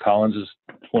 Collins is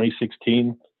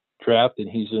 2016 draft, and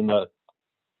he's in the,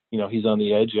 he's on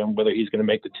the edge on whether he's going to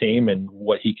make the team and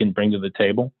what he can bring to the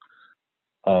table.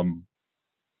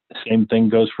 Same thing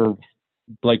goes for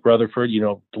Blake Rutherford.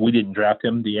 We didn't draft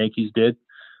him; the Yankees did.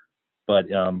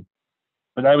 But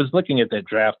I was looking at that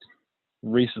draft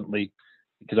recently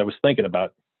because I was thinking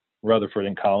about Rutherford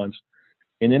and Collins.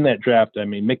 And in that draft, I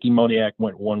mean, Mickey Moniak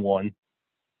went 1-1.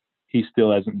 He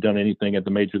still hasn't done anything at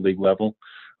the major league level.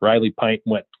 Riley Pint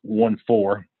went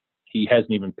 1-4. He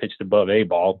hasn't even pitched above A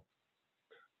ball.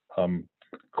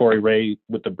 Corey Ray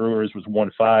with the Brewers was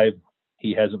 1-5.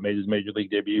 He hasn't made his major league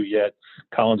debut yet.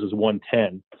 Collins is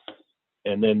 1-10.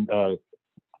 And then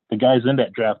the guys in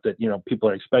that draft that, people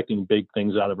are expecting big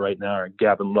things out of right now are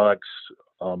Gavin Lux,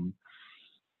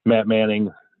 Matt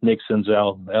Manning, Nick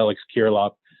Senzel, Alex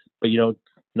Kirilloff. But,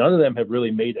 none of them have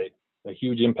really made a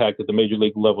huge impact at the major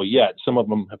league level yet. Some of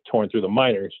them have torn through the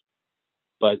minors.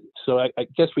 But so I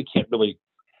guess we can't really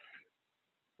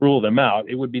rule them out.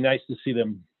 It would be nice to see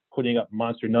them putting up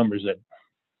monster numbers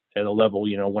at a level,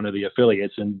 one of the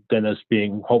affiliates, and then us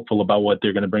being hopeful about what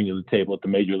they're going to bring to the table at the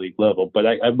major league level. But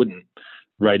I wouldn't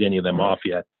write any of them off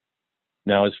yet.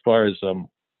 Now, as far as the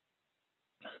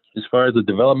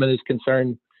development is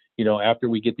concerned, after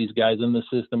we get these guys in the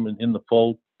system and in the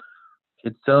fold,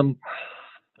 it's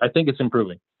I think it's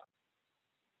improving.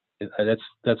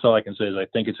 That's all I can say is I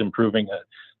think it's improving.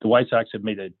 The White Sox have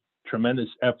made a tremendous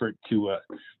effort to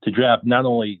draft not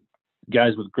only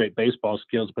guys with great baseball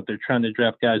skills, but they're trying to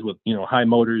draft guys with high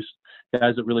motors,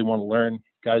 guys that really want to learn,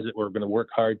 guys that are going to work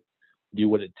hard, do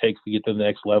what it takes to get to the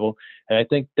next level. And I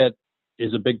think that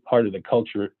is a big part of the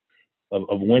culture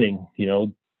of winning.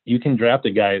 You can draft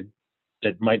a guy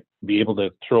that might be able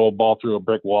to throw a ball through a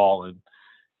brick wall,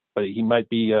 but he might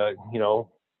be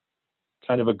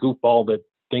kind of a goofball that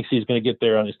thinks he's going to get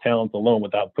there on his talent alone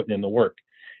without putting in the work.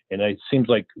 And it seems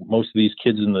like most of these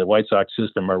kids in the White Sox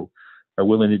system are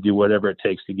willing to do whatever it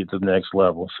takes to get to the next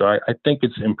level. So I think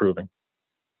it's improving.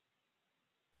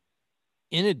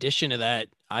 In addition to that,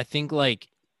 I think I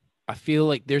feel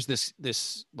like there's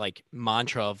this like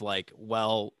mantra of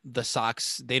well, the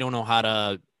Sox, they don't know how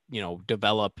to,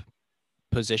 develop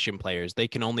position players. They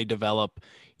can only develop,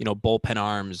 bullpen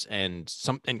arms and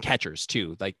catchers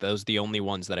too. Like those are the only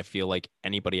ones that I feel like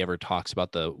anybody ever talks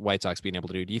about the White Sox being able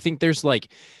to do. Do you think there's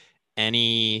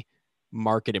any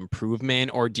market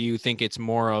improvement, or do you think it's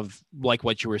more of like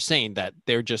what you were saying, that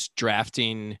they're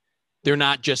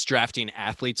not just drafting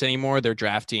athletes anymore, they're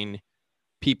drafting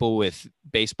people with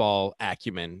baseball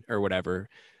acumen or whatever?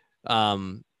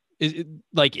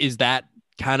 Is that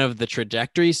kind of the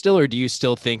trajectory still, or do you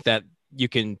still think that you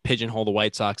can pigeonhole the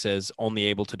White Sox as only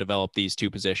able to develop these two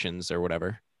positions or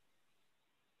whatever?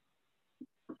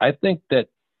 I think that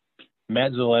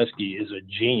Matt Zaleski is a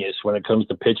genius when it comes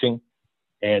to pitching.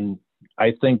 And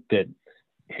I think that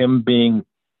him being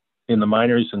in the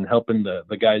minors and helping the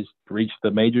guys reach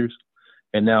the majors,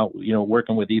 and now,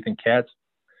 working with Ethan Katz,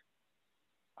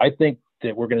 I think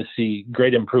that we're going to see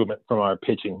great improvement from our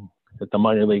pitching at the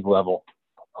minor league level.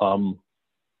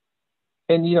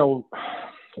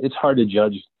 It's hard to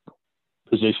judge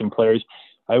position players.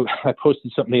 I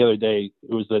posted something the other day.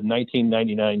 It was the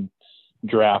 1999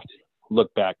 draft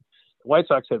look back. The White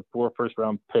Sox had 4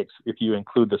 first-round picks if you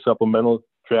include the supplemental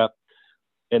draft,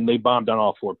 and they bombed on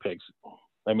all 4 picks.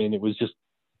 I mean, it was just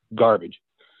garbage.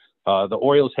 The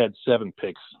Orioles had 7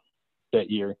 picks that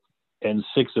year, and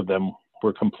 6 of them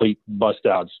were complete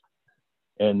bust-outs.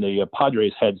 And the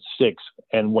Padres had 6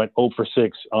 and went 0 for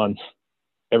 6 on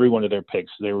every one of their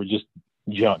picks. They were just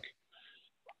junk.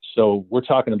 So we're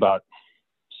talking about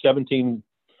 17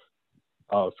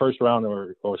 first round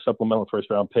or supplemental first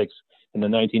round picks in the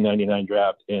 1999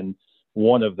 draft, and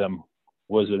one of them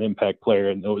was an impact player,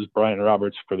 and it was Brian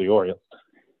Roberts for the Orioles.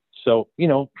 So,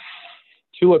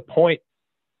 to a point,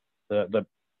 the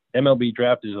MLB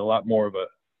draft is a lot more of a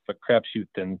crapshoot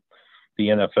than the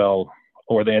NFL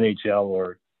or the NHL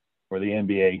or the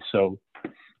NBA. So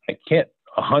I can't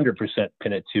 100%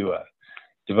 pin it to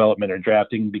development or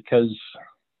drafting, because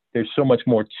there's so much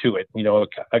more to it. You know,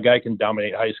 a guy can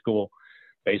dominate high school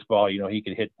baseball. You know, he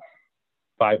could hit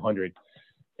 500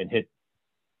 and hit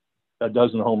a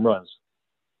dozen home runs,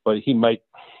 but he might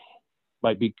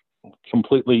be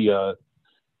completely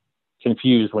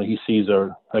confused when he sees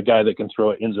a guy that can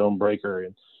throw an end zone breaker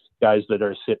and guys that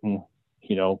are sitting,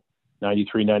 you know,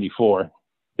 93, 94.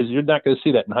 Because you're not going to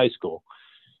see that in high school,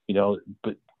 you know.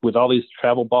 But with all these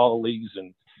travel ball leagues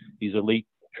and these elite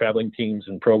traveling teams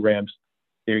and programs,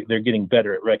 they're getting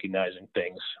better at recognizing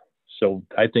things. So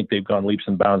I think they've gone leaps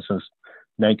and bounds since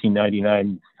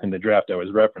 1999 in the draft I was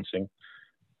referencing.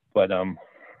 But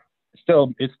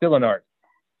it's still an art.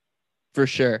 For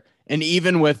sure. And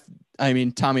even with, I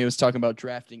mean, Tommy was talking about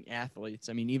drafting athletes.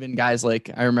 I mean, even guys like,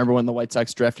 I remember when the White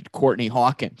Sox drafted Courtney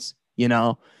Hawkins, you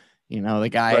know, the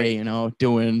guy, right, you know,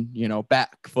 doing, you know,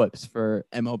 backflips for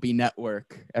MLB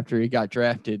Network after he got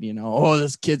drafted, you know, oh,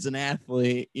 this kid's an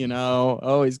athlete, you know,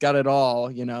 oh, he's got it all,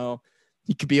 you know,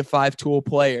 he could be a 5-tool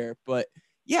player. But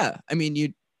yeah, I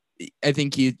mean, I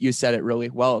think you said it really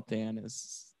well, Dan,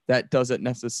 is that doesn't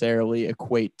necessarily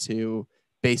equate to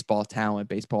baseball talent,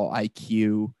 baseball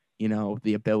IQ, you know,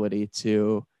 the ability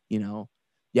to, you know,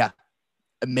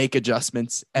 make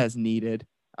adjustments as needed.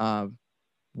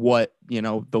 What, you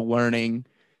know, the learning,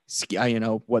 you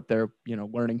know, what their, you know,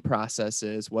 learning process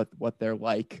is, what they're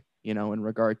like, you know, in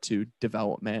regard to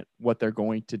development, what they're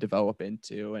going to develop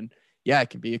into. And yeah, it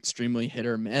can be extremely hit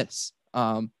or miss.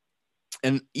 And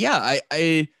yeah,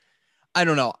 I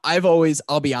don't know.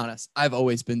 I'll be honest, I've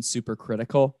always been super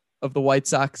critical of the White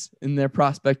Sox in their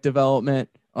prospect development,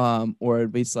 or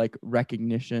at least like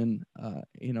recognition,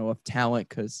 you know, of talent.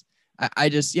 Cause I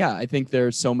think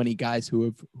there's so many guys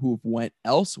who've went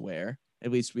elsewhere.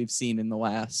 At least we've seen in the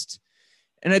last,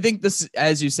 and I think this,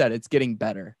 as you said, it's getting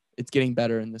better. It's getting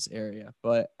better in this area,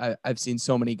 but I've seen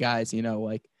so many guys, you know,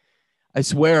 like, I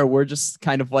swear we're just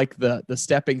kind of like the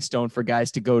stepping stone for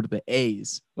guys to go to the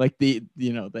A's. Like the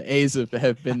A's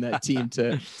have been that team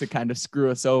to kind of screw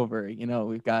us over. You know,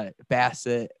 we've got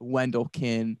Bassett,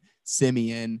 Wendelken,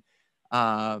 Simeon,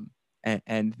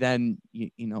 and then,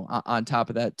 you know, on top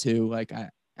of that too, like I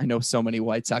know so many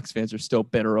White Sox fans are still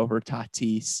bitter over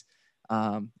Tatis.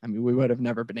 I mean, we would have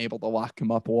never been able to lock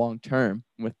him up long term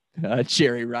with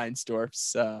Jerry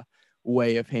Reinsdorf's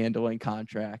way of handling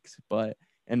contracts,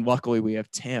 and luckily we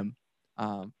have Tim.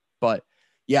 But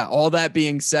yeah, all that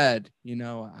being said, you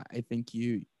know, I think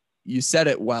you said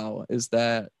it well, is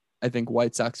that I think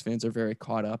White Sox fans are very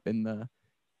caught up in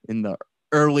the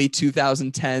early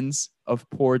 2010s of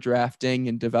poor drafting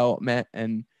and development.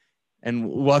 And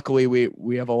luckily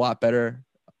we have a lot better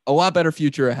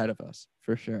future ahead of us,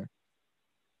 for sure.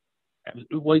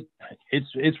 Well,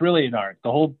 it's really an art.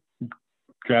 The whole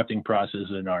drafting process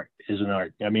is an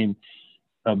art. I mean,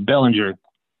 Bellinger,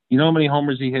 you know how many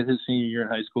homers he hit his senior year in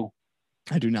high school?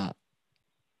 I do not.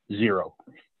 0.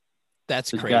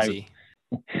 That's crazy.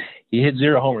 He hit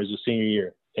 0 homers his senior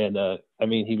year. And, I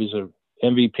mean, he was a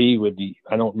MVP with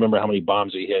I don't remember how many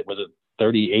bombs he hit. Was it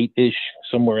 38-ish,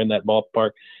 somewhere in that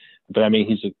ballpark? But, I mean,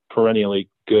 he's a perennially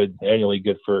good, annually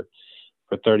good for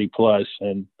 30 plus.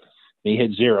 And he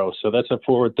hit 0. So that's a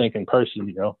forward-thinking person,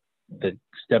 you know, that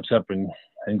steps up and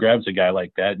grabs a guy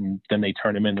like that. And then they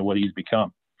turn him into what he's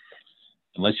become.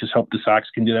 And let's just hope the Sox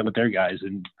can do that with their guys.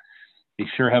 And they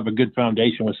sure have a good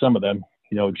foundation with some of them.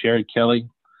 You know, Jared Kelly,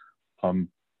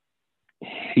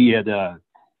 he had the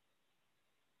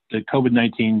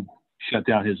COVID-19 shut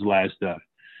down his last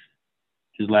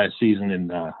season in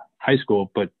high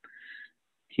school, but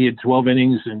he had 12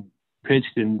 innings and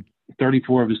pitched, and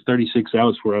 34 of his 36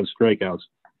 outs were on strikeouts.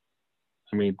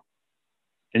 I mean,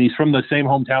 and he's from the same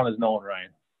hometown as Nolan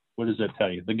Ryan. What does that tell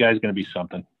you? The guy's going to be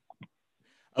something.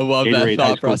 I love that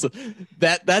thought process.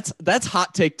 That's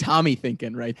hot take Tommy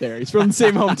thinking right there. He's from the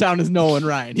same hometown as Nolan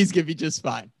Ryan. He's going to be just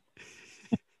fine.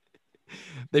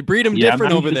 They breed him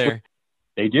different over there.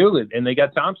 They do. And they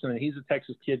got Thompson, and he's a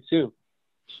Texas kid too.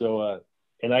 So,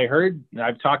 and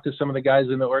I've talked to some of the guys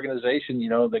in the organization, you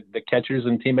know, the catchers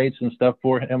and teammates and stuff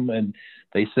for him. And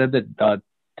they said that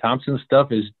Thompson's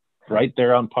stuff is right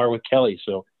there on par with Kelly.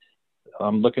 So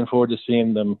I'm looking forward to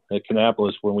seeing them at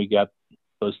Kannapolis when we got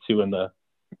those two in the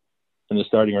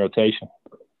starting rotation.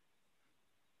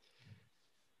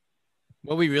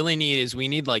 What we really need is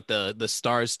like the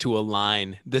stars to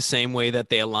align the same way that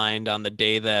they aligned on the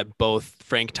day that both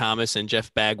Frank Thomas and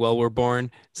Jeff Bagwell were born.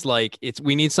 It's like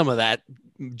we need some of that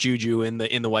juju in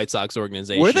the White Sox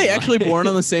organization. Were they actually born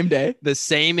on the same day? The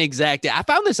same exact day. I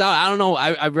found this out. I don't know.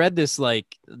 I read this like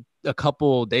a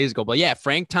couple days ago, but yeah,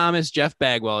 Frank Thomas, Jeff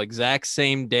Bagwell, exact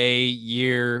same day,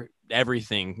 year,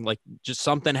 everything. Like just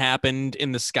something happened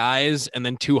in the skies and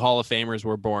then 2 Hall of Famers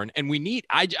were born. And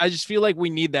I just feel like we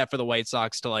need that for the White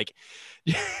Sox to like,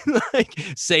 like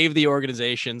save the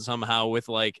organization somehow with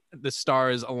like the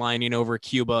stars aligning over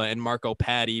Cuba and Marco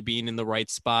Patti being in the right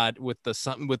spot with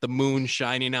the moon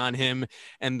shining on him.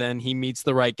 And then he meets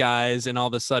the right guys. And all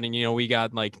of a sudden, we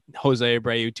got like Jose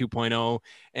Abreu 2.0.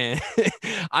 And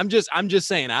I'm just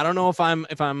saying, I don't know if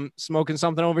I'm smoking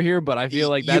something over here, but I feel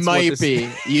like that's you might be.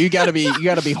 You gotta be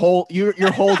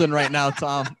you're holding right now,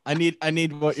 Tom. I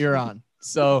need what you're on.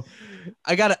 So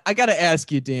I gotta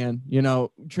ask you, Dan,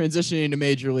 transitioning to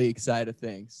major league side of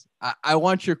things. I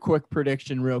want your quick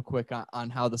prediction real quick on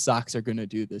how the Sox are going to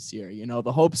do this year.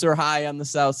 The hopes are high on the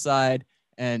South side,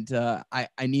 and I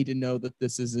need to know that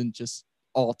this isn't just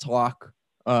all talk,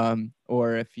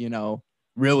 or if,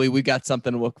 really we got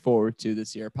something to look forward to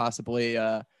this year, possibly,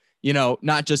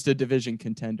 not just a division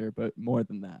contender, but more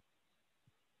than that.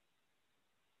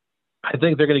 I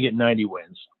think they're going to get 90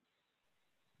 wins.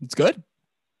 It's good.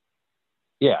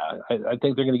 Yeah, I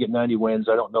think they're going to get 90 wins.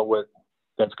 I don't know what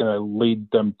that's going to lead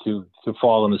them to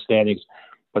fall in the standings,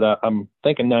 but I'm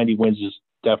thinking 90 wins is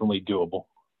definitely doable.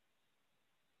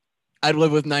 I'd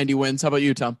live with 90 wins. How about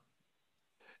you, Tom?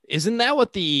 Isn't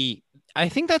that I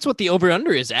think that's what the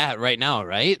over-under is at right now,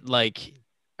 right? Like,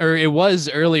 or it was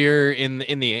earlier in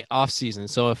the off season.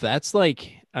 So if that's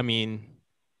like, I mean,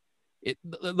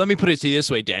 let me put it to you this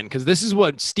way, Dan, because this is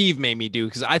what Steve made me do.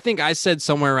 Because I think I said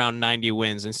somewhere around 90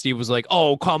 wins, and Steve was like,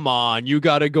 "Oh, come on, you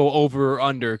got to go over or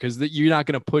under because you're not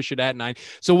going to push it at 9."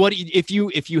 So what if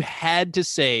you had to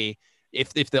say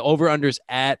if the over under is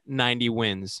at 90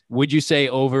 wins, would you say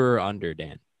over or under,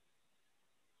 Dan?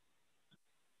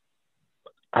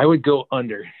 I would go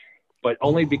under, but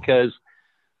only because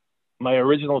my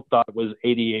original thought was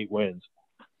 88 wins,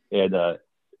 and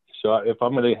so if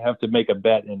I'm going to have to make a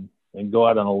bet and go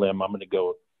out on a limb, I'm going to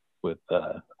go with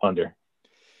under.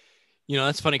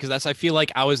 That's funny because I feel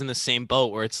like I was in the same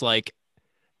boat where it's like,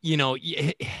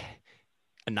 a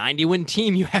 90 win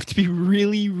team, you have to be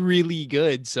really, really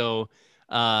good. So,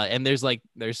 and there's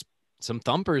some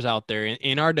thumpers out there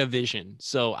in our division.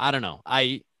 So I don't know.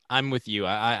 I'm with you.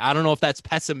 I don't know if that's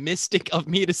pessimistic of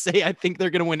me to say I think they're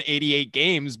going to win 88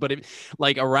 games, but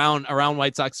around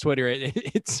White Sox Twitter,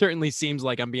 it certainly seems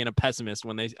like I'm being a pessimist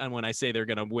when I say they're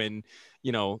going to win,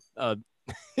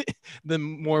 the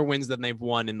more wins than they've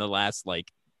won in the last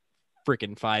like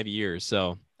freaking 5 years.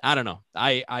 So I don't know.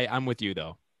 I'm with you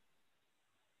though.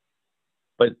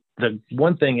 But the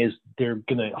one thing is they're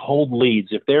going to hold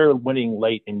leads. If they're winning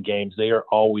late in games, they are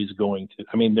always going to,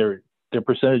 their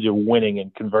percentage of winning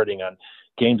and converting on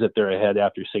games that they're ahead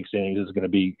after 6 innings is going to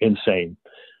be insane,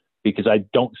 because I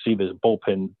don't see this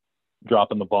bullpen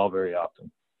dropping the ball very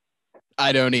often.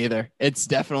 I don't either. It's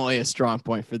definitely a strong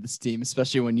point for this team,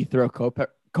 especially when you throw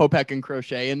Kopech and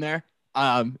Crochet in there.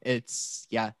 It's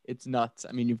nuts.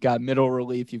 You've got middle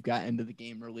relief, you've got end of the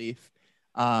game relief.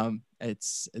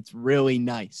 It's really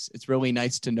nice. It's really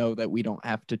nice to know that we don't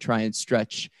have to try and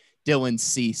stretch Dylan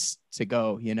Cease to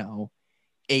go,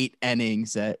 8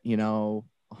 innings at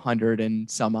 100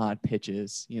 and some odd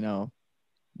pitches.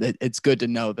 That it's good to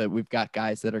know that we've got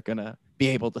guys that are gonna be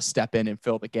able to step in and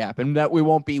fill the gap, and that we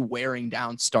won't be wearing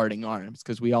down starting arms,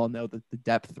 because we all know that the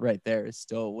depth right there is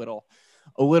still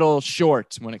a little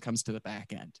short when it comes to the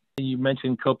back end. You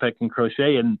mentioned Kopech and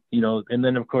Crochet, and and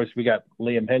then of course we got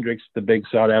Liam Hendriks, the big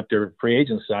sought after free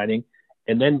agent signing,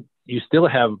 and then you still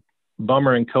have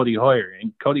Bummer and Cody Hoyer,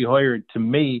 and Cody Hoyer to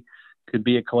me could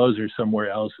be a closer somewhere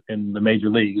else in the major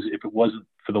leagues. If it wasn't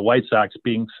for the White Sox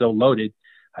being so loaded,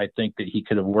 I think that he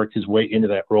could have worked his way into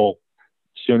that role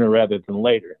sooner rather than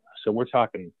later. So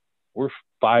we're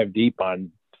 5 deep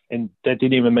on, and that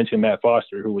didn't even mention Matt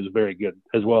Foster, who was very good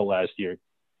as well last year.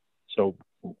 So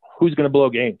who's going to blow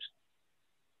games?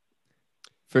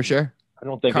 For sure. I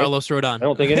don't think Carlos Rodon. I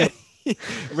don't think any.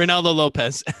 Ronaldo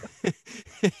Lopez.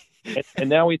 and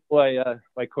now we why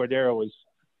Cordero was,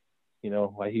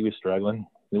 why he was struggling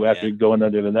after going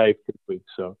under the knife this week.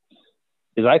 So,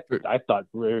 because I thought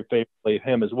very favorably of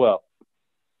him as well.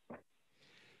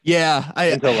 Yeah,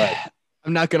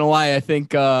 I'm not gonna lie. I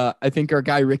think our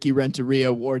guy Ricky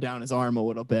Renteria wore down his arm a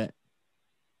little bit.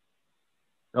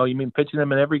 Oh, you mean pitching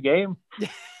him in every game?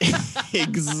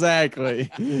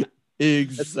 Exactly.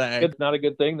 It's not a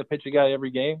good thing to pitch a guy every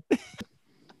game.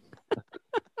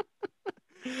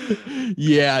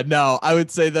 Yeah, no, I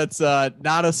would say that's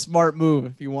not a smart move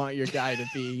if you want your guy to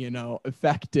be,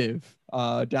 effective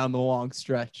down the long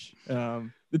stretch.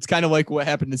 It's kind of like what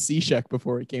happened to Cishek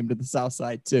before he came to the South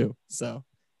Side too. So,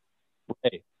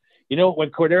 hey, when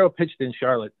Cordero pitched in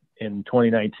Charlotte, in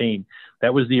 2019.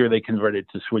 That was the year they converted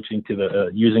to switching to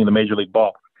the using the major league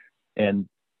ball, and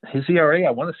his ERA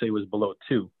I want to say was below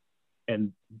 2,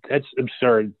 and that's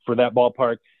absurd for that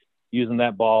ballpark using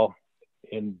that ball.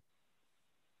 And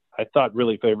I thought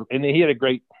really favorable, and he had a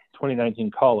great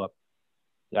 2019 call up.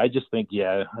 I just think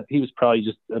he was probably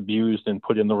just abused and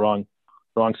put in the wrong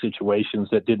situations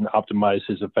that didn't optimize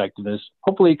his effectiveness.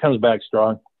 Hopefully he comes back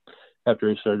strong after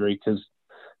his surgery, because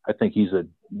I think he's a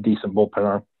decent bullpen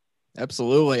arm.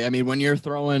 Absolutely. I mean, when you're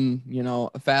throwing,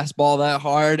 a fastball that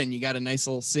hard and you got a nice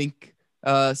little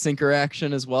sinker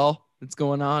action as well that's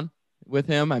going on with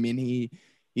him. I mean, he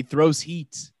throws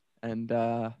heat, and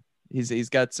he's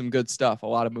got some good stuff, a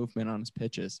lot of movement on his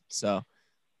pitches. So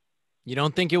you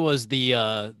don't think it was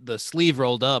the sleeve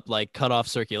rolled up, like cut off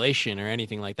circulation or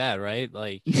anything like that, right?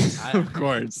 Like, of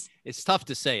course, it's tough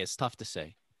to say.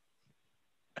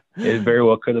 It very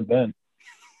well could have been.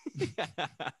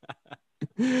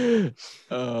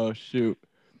 Oh shoot.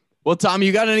 Well, Tom,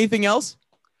 you got anything else?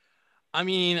 I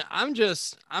mean, I'm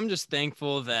just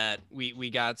thankful that we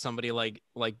got somebody like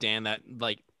Dan that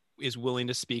like is willing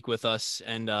to speak with us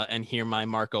and hear my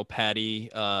Marco Patti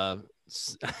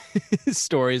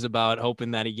stories about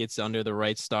hoping that he gets under the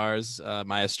right stars,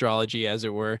 my astrology, as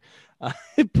it were,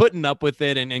 putting up with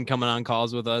it and coming on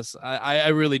calls with us. I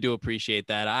really do appreciate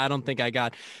that. I don't think I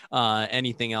got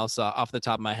anything else off the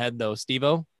top of my head, though.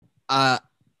 Steve-O?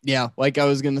 Yeah, like I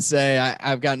was going to say,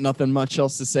 I've got nothing much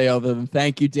else to say other than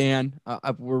thank you, Dan.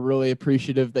 We're really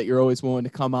appreciative that you're always willing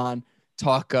to come on,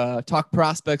 talk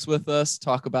prospects with us,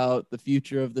 talk about the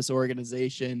future of this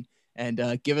organization,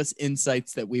 and give us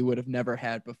insights that we would have never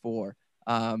had before.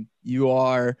 You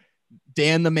are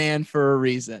Dan the man for a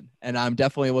reason, and I'm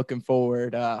definitely looking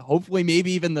forward, hopefully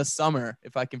maybe even this summer,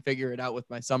 if I can figure it out with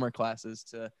my summer classes,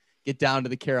 to get down to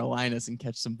the Carolinas and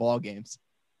catch some ball games.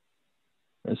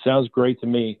 It sounds great to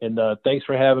me, and thanks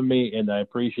for having me, and I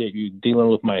appreciate you dealing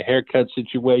with my haircut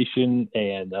situation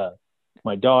and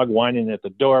my dog whining at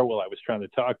the door while I was trying to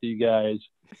talk to you guys.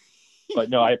 But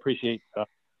no, I appreciate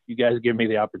you guys giving me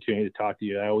the opportunity to talk to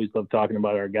you. I always love talking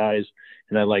about our guys,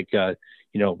 and I like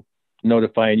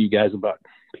notifying you guys about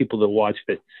people to watch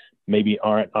that maybe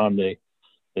aren't on the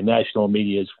national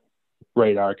media's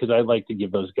radar, because I like to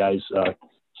give those guys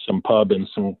some pub and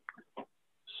some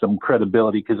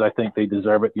credibility, because I think they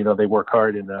deserve it. They work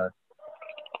hard, and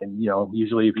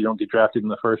usually if you don't get drafted in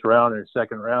the first round or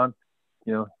second round,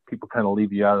 people kind of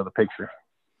leave you out of the picture.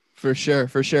 For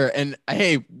sure. And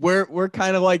hey, we're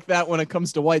kind of like that when it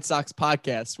comes to White Sox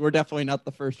podcasts. We're definitely not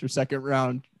the first or second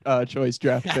round choice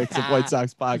draft picks of White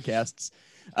Sox podcasts.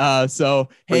 So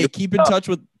hey, keep in touch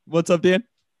with what's up, Dan?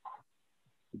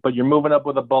 But you're moving up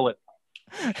with a bullet.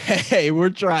 Hey,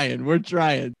 we're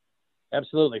trying.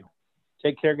 Absolutely.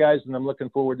 Take care, guys, and I'm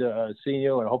looking forward to seeing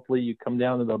you, and hopefully you come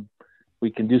down to we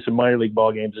can do some minor league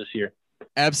ball games this year.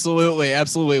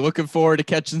 Absolutely. Looking forward to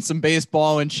catching some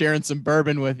baseball and sharing some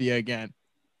bourbon with you again.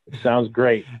 Sounds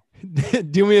great.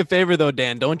 Do me a favor though,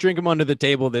 Dan. Don't drink him under the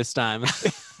table this time.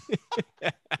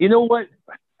 You know what?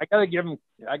 I gotta give him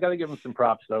some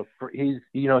props though. He's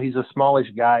a smallish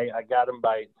guy. I got him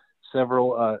by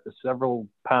several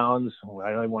pounds. I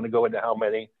don't even want to go into how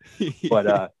many,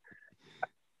 but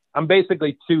I'm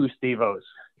basically 2 Steve-O's,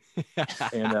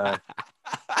 and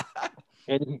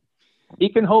he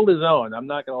can hold his own. I'm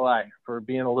not gonna lie, for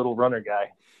being a little runner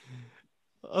guy.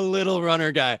 A little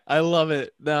runner guy. I love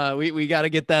it. We got to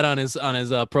get that on his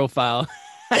profile.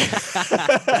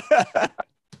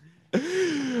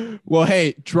 Well,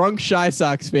 hey, Drunk Shy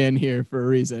Sox fan here for a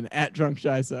reason. @ Drunk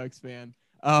Shy Sox fan.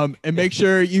 And make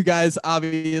sure you guys,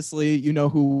 obviously, you know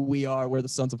who we are. We're the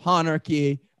Sons of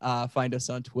Honarchy. Find us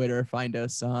on Twitter. Find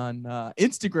us on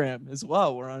Instagram as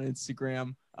well. We're on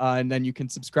Instagram. And then you can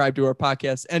subscribe to our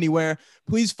podcast anywhere.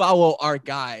 Please follow our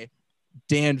guy,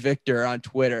 Dan Victor, on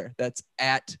Twitter. That's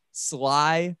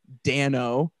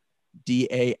 @SlyDano,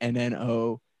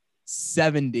 DANNO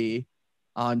 70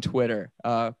 on Twitter.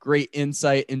 Great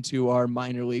insight into our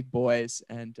minor league boys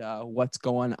and what's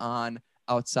going on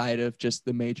outside of just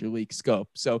the major league scope.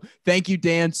 So thank you,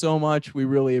 Dan, so much. We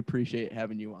really appreciate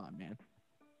having you on, man.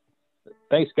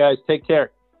 Thanks, guys. Take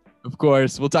care. Of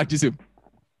course. We'll talk to you soon.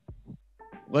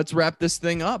 Let's wrap this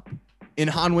thing up. In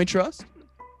Han we trust.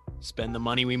 Spend the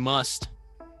money we must.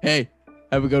 Hey,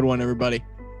 have a good one, everybody.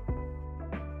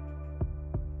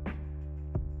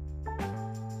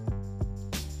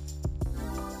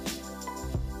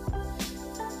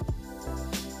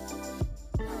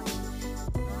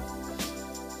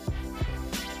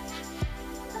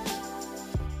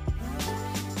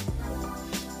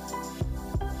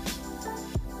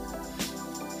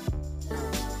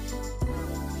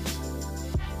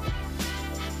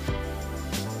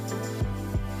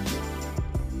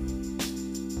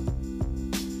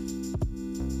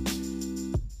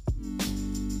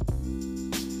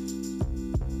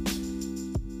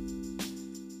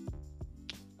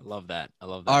 love that. I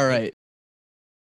love that. All right.